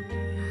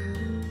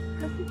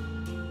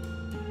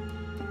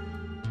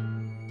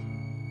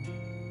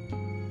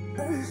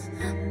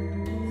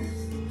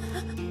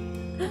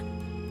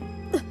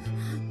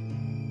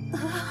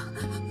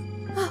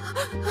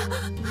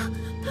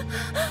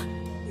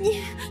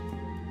你。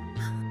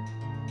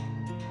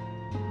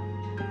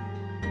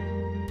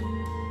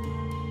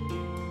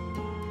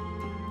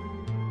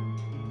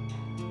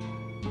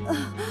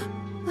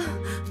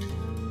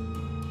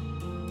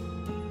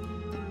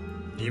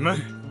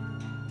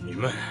你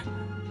们，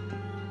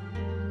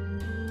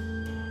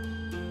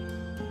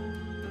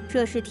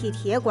这是替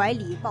铁拐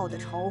李报的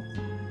仇。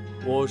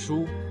我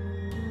输，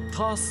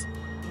他死，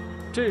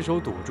这手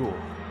赌注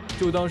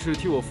就当是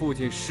替我父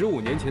亲15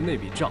年前那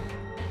笔账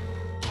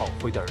讨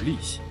回点利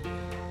息。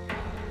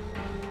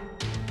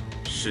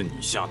是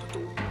你下的毒。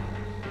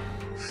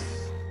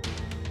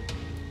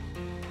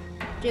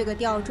这个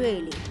吊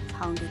坠里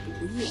藏着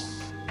毒液，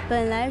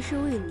本来是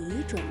为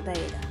你准备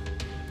的，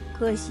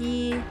可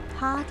惜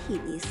他替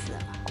你死了。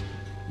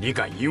你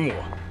敢赢我？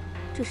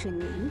这是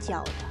您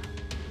教的。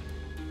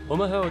我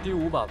们还有第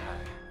5把牌，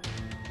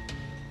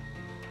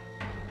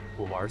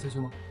我玩下去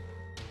吗？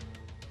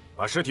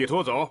把尸体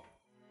拖走。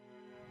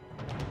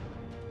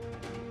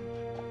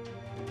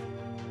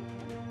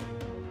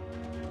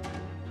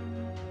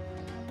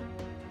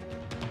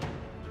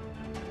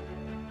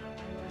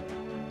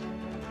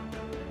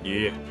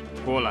你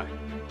过来，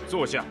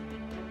坐下。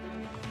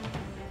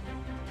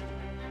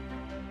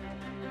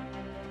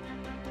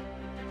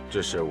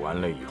这事完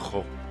了以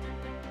后，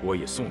我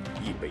也送你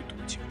1杯毒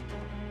酒。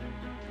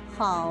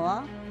好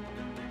啊。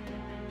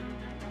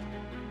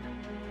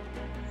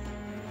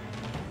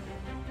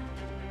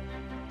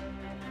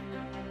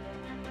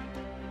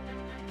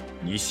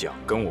你想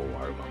跟我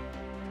玩吗？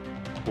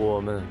我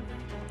们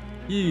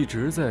一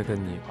直在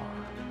跟你玩。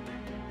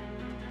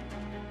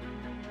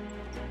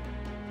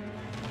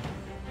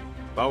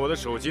把我的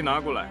手机拿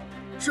过来。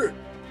是。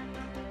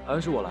还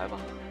是我来吧。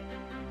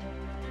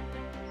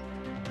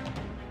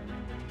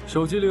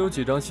手机里有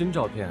几张新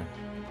照片，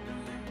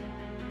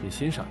你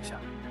欣赏一下。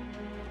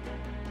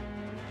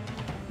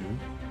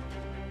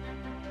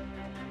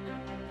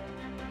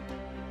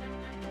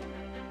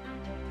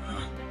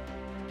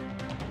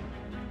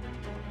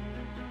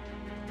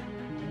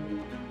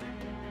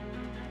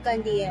干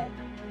爹，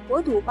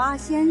我赌8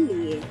仙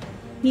里，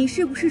你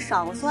是不是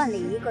少算了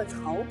一个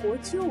曹国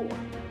舅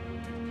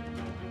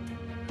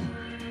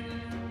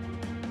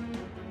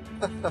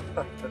啊？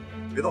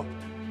别动！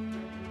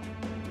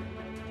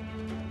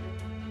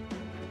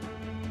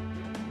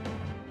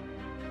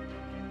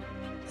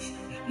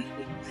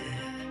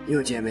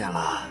又见面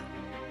了。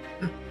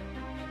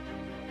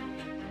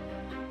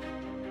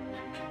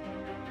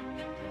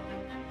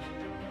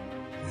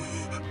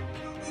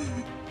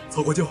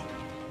曹国舅，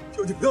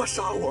求你不要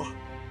杀我！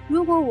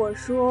如果我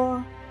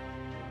说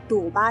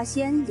赌8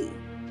仙里，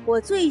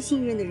我最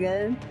信任的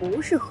人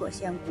不是何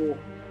仙姑，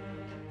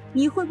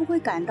你会不会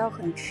感到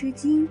很吃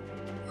惊、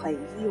很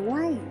意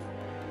外呢？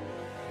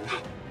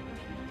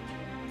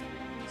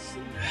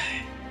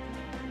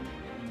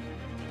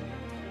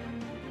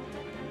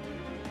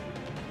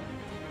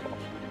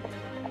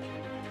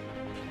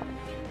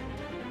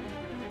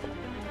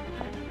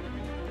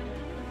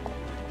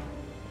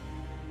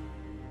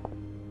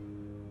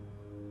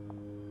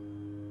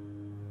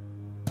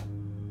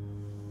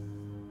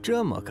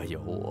这么个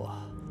尤物，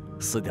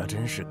死掉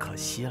真是可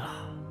惜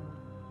了。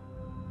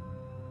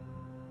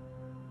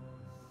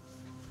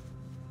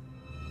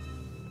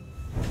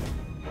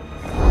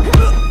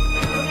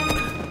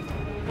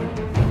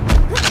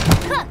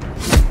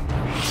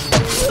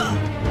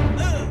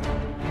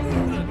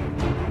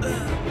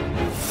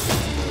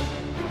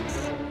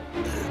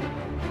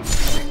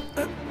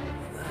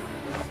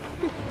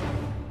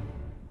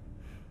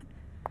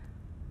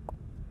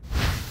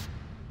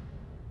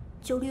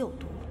就6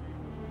毒，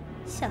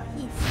小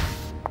意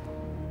思。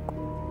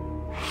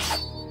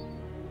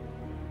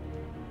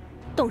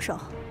动手！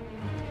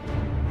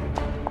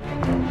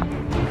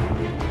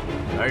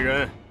来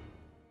人！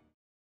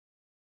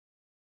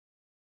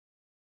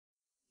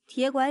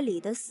铁拐李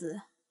的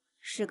死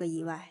是个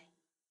意外，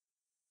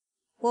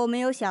我没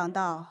有想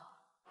到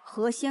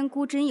何仙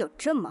姑真有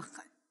这么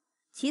狠。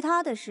其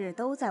他的事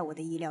都在我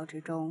的意料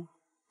之中，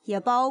也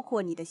包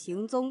括你的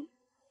行踪。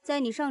在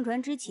你上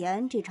船之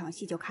前，这场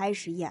戏就开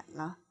始演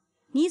了。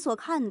你所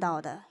看到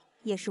的，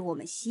也是我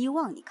们希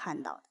望你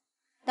看到的。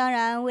当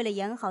然，为了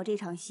演好这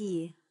场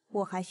戏，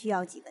我还需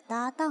要几个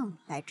搭档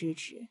来支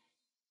持。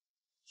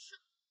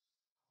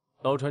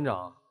老船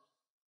长，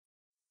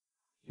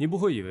你不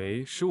会以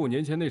为15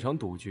年前那场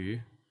赌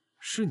局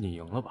是你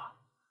赢了吧？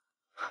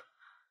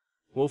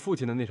我父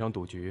亲的那场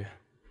赌局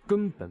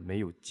根本没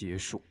有结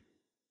束，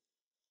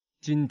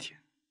今天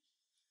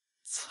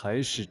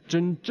才是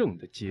真正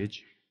的结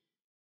局。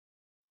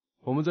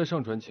我们在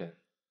上船前，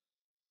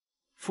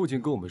父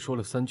亲跟我们说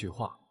了3句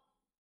话。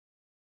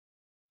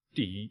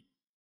第一，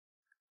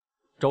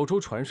找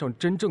出船上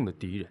真正的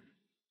敌人。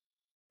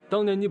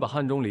当年你把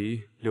汉钟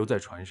离留在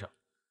船上，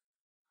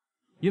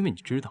因为你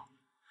知道，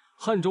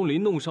汉钟离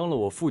弄伤了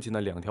我父亲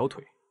的2条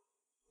腿，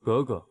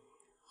格格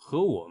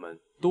和我们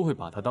都会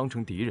把他当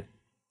成敌人。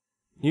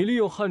你利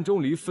用汉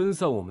钟离分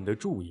散我们的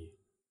注意，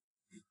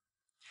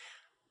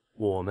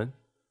我们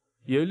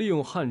也利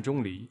用汉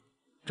钟离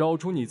找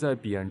出你在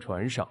彼岸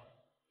船上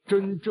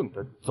真正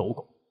的走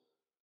狗。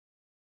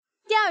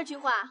第2句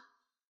话，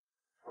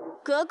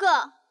格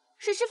格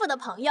是师傅的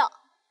朋友，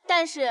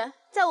但是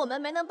在我们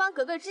没能帮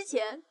格格之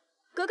前，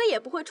格格也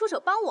不会出手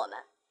帮我们。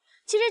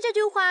其实这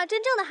句话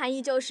真正的含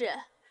义就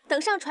是，等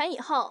上船以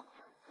后，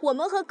我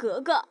们和格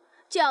格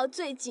就要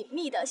最紧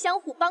密的相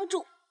互帮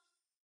助。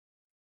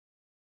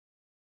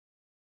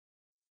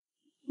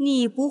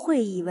你不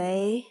会以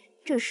为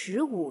这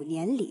15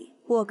年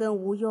里，我跟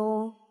吴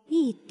庸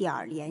一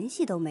点联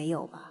系都没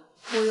有吧？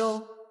吴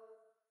庸，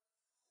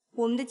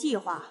我们的计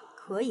划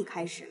可以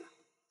开始了。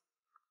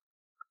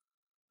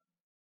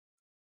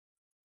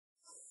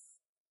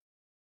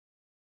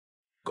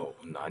狗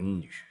男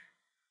女。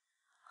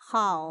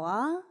好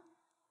啊，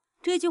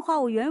这句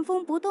话我原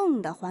封不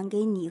动的还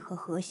给你和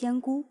何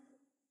仙姑。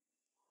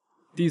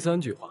第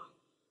3句话，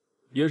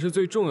也是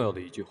最重要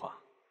的一句话。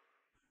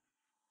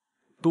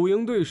赌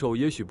赢对手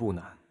也许不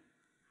难，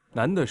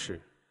难的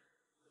是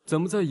怎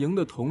么在赢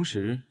的同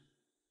时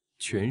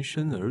全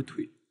身而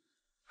退。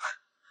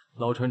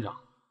老船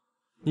长，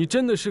你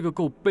真的是个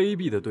够卑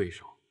鄙的对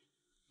手。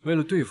为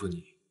了对付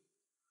你，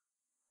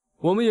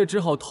我们也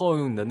只好套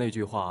用你的那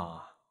句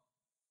话：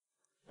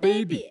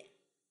卑鄙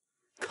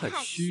看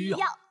需要。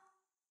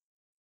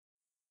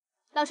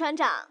老船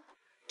长，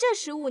这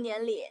15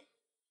年里，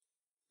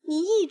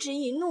你一直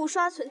以怒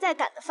刷存在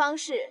感的方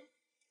式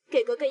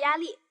给格格压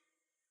力，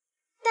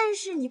但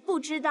是你不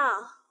知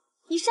道，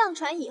你上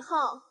船以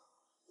后，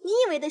你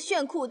以为的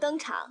炫酷登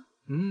场，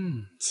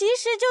其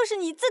实就是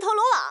你自投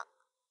罗网。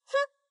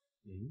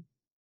哼！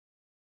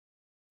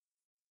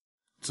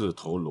自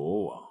投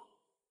罗网？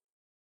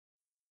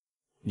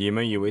你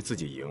们以为自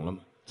己赢了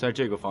吗？在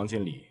这个房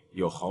间里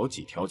有好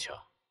几条墙，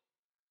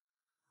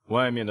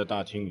外面的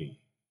大厅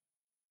里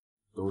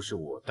都是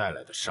我带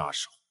来的杀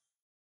手。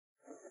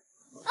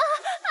你放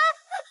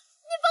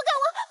开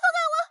我！放开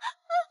我！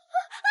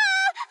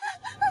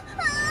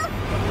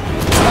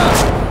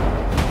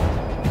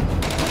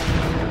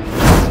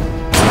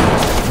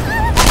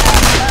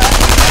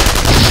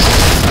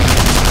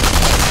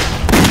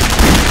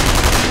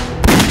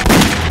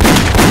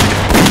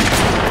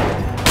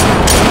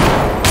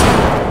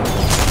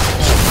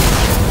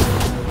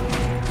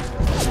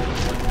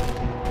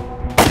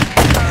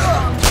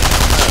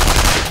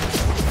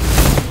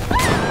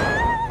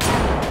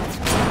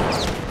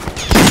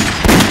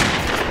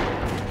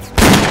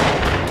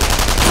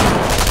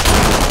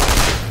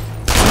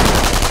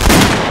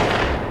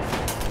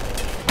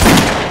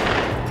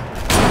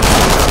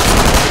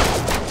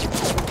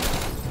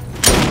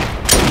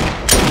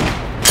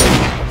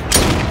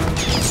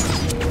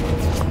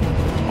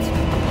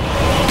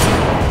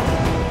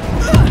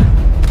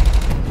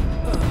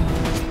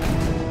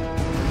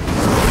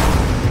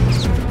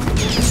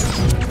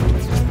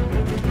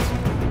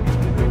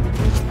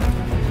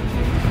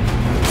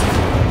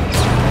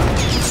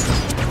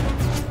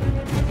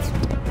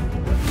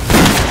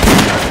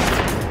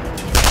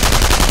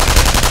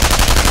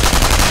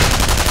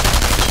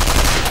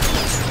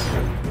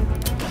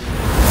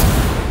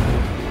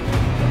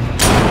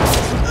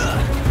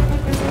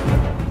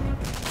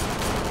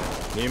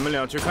你们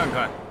俩去看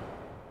看。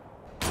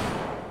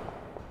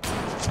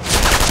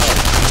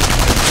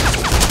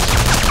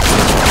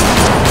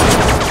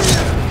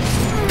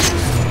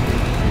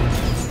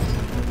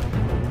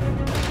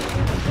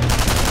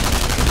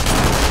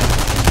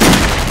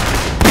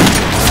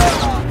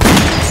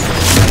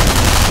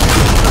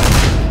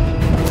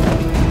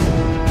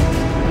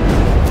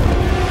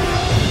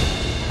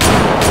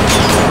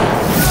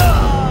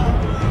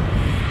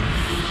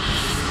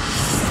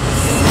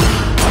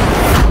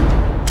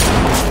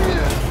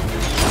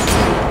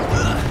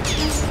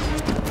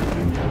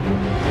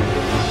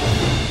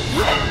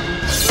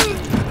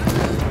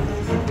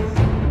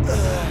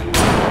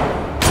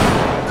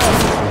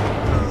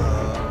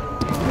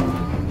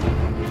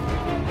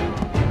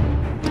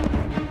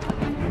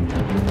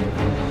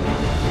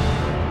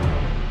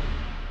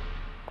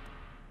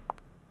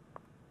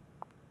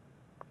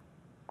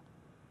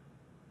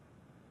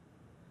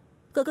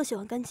格格喜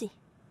欢干净。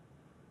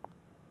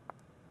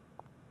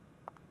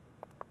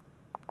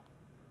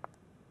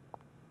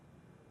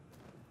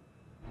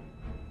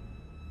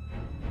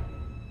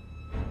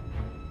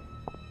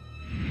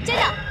接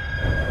着，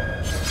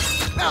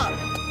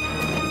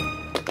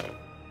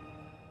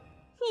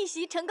逆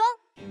袭成功。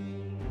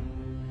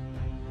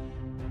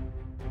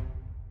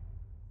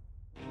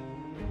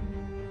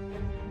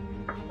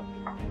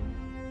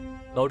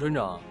老船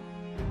长，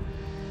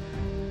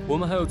我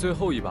们还有最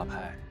后一把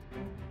牌。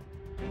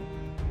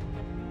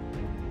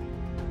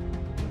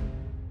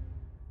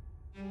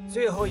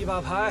 最后一把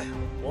牌，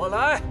我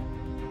来。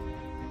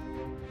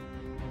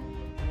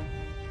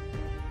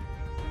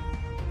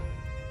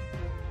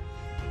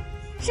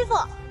师傅，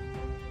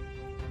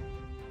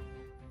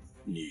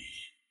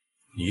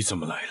你怎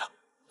么来了？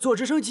坐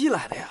直升机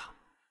来的呀，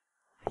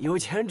有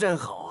钱真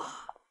好啊！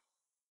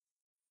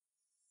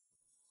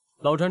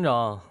老船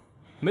长，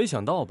没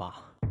想到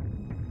吧？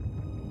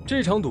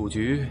这场赌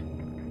局，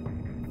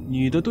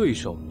你的对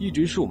手一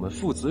直是我们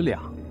父子俩。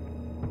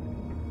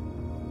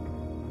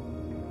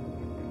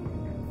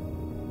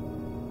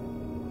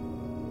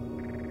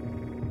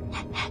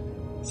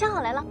 相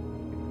好来了，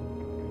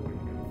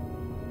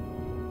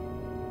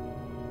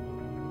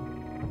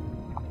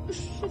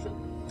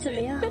怎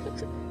么样？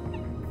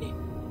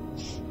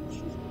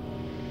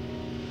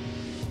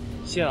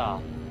谢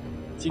了，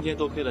今天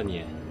多亏了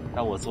你，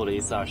让我做了一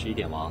次21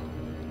点王。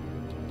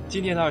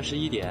今天的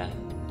21点，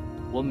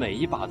我每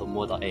一把都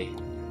摸到 A，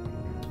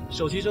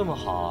 手气这么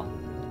好，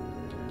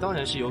当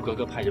然是由格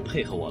格派人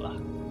配合我了。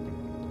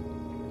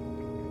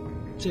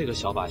这个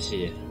小把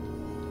戏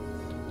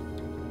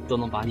都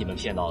能把你们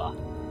骗到了。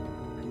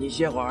 你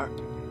歇会儿，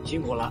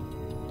辛苦了。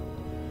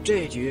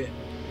这局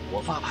我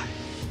发牌。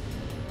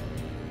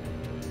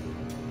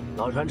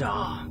老船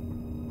长，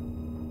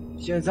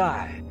现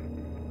在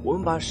我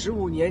们把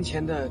15年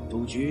前的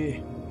赌局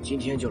今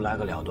天就来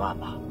个了断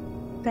吧。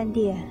干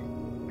爹，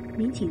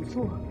您请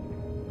坐，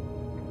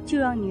就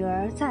让女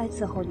儿再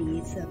伺候你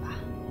一次吧。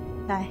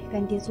来，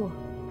干爹坐。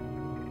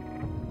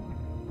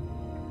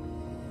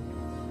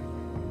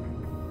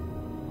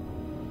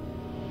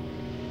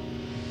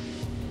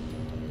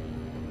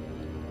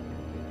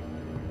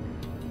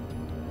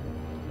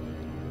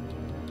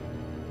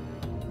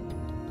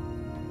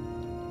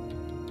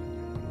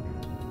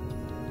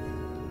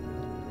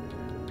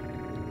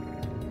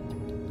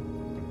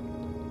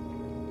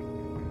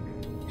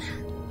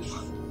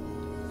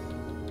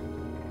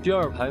 第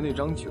二排那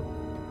张酒，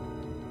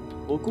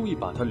我故意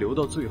把它留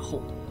到最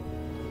后，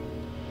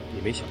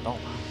你没想到吧？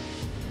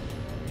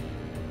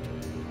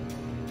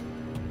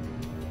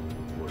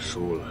我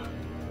输了，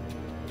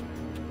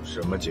什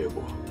么结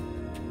果？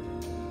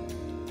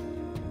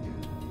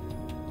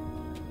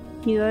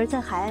女儿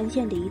在海岸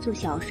线的一座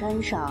小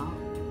山上，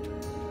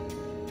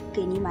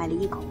给你买了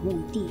一口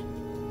墓地，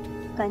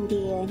干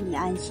爹，你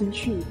安心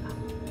去吧，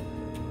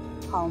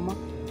好吗？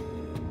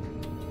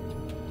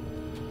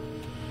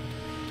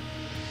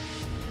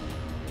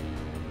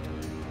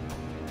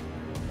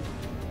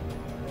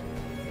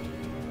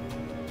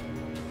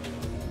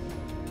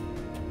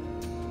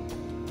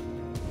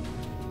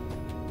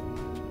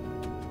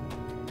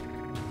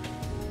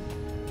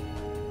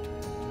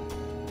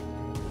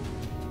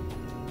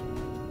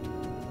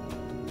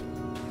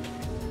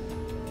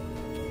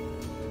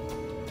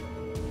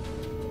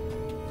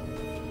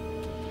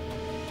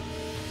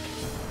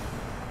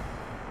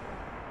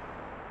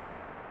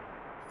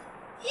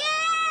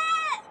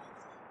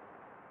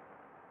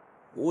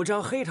 5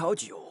张黑桃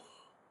9，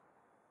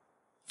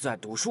在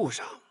赌术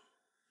上，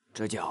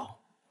这叫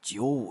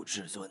九五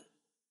至尊。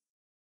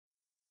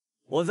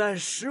我在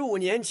15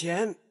年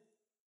前，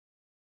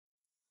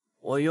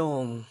我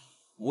用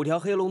5条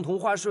黑龙同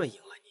花顺赢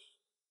了你。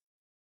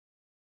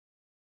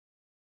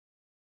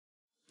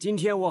今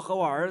天我和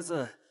我儿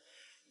子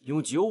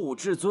用九五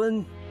至尊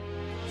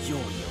又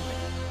赢了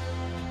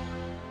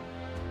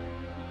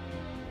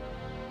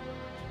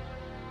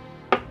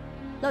你。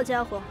老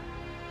家伙。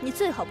 你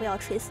最好不要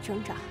垂死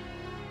挣扎。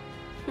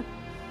哼，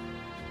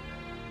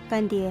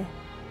干爹，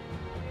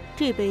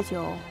这杯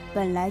酒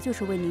本来就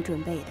是为你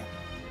准备的。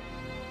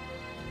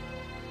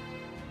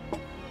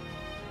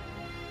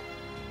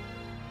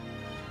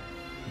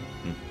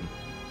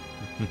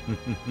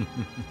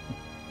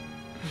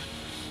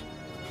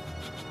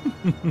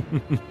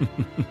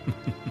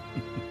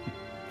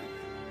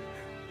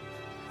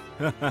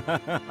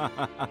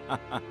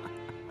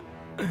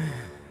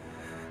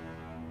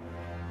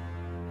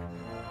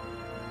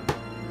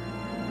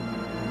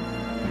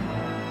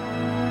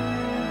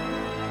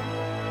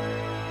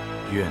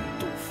愿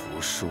赌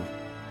服输。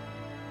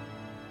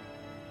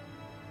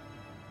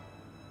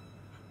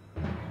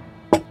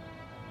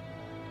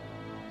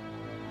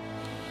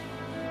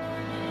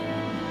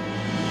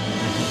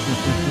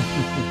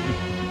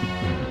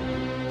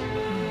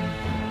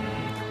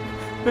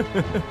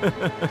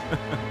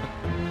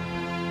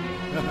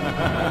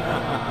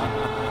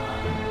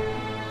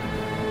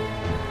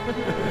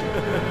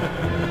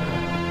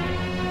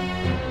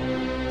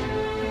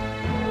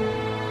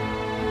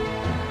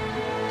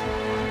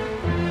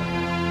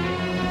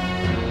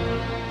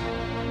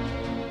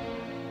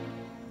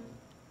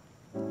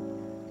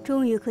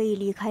终于可以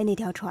离开那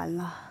条船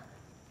了，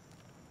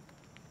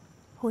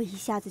我一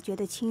下子觉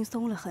得轻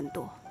松了很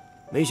多。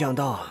没想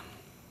到，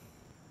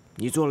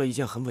你做了一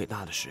件很伟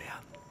大的事呀。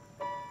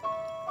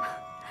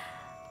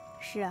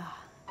是啊，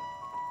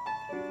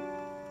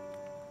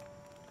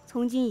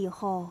从今以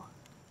后，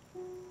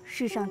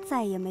世上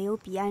再也没有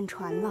彼岸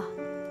船了。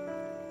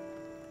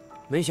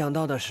没想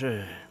到的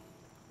是，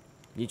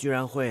你居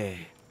然会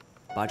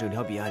把整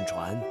条彼岸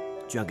船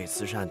捐给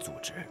慈善组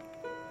织，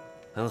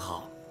很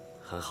好，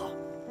很好，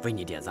为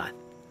你点赞。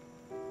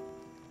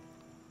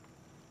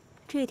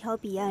这条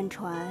彼岸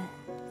船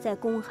在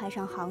公海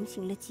上航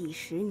行了几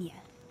十年，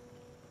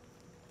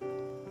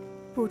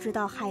不知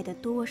道害得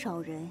多少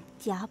人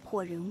家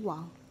破人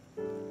亡。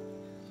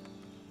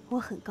我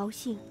很高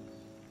兴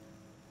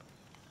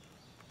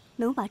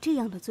能把这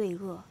样的罪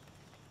恶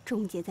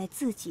终结在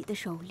自己的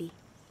手里。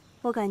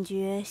我感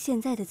觉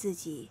现在的自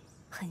己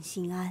很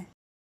心安。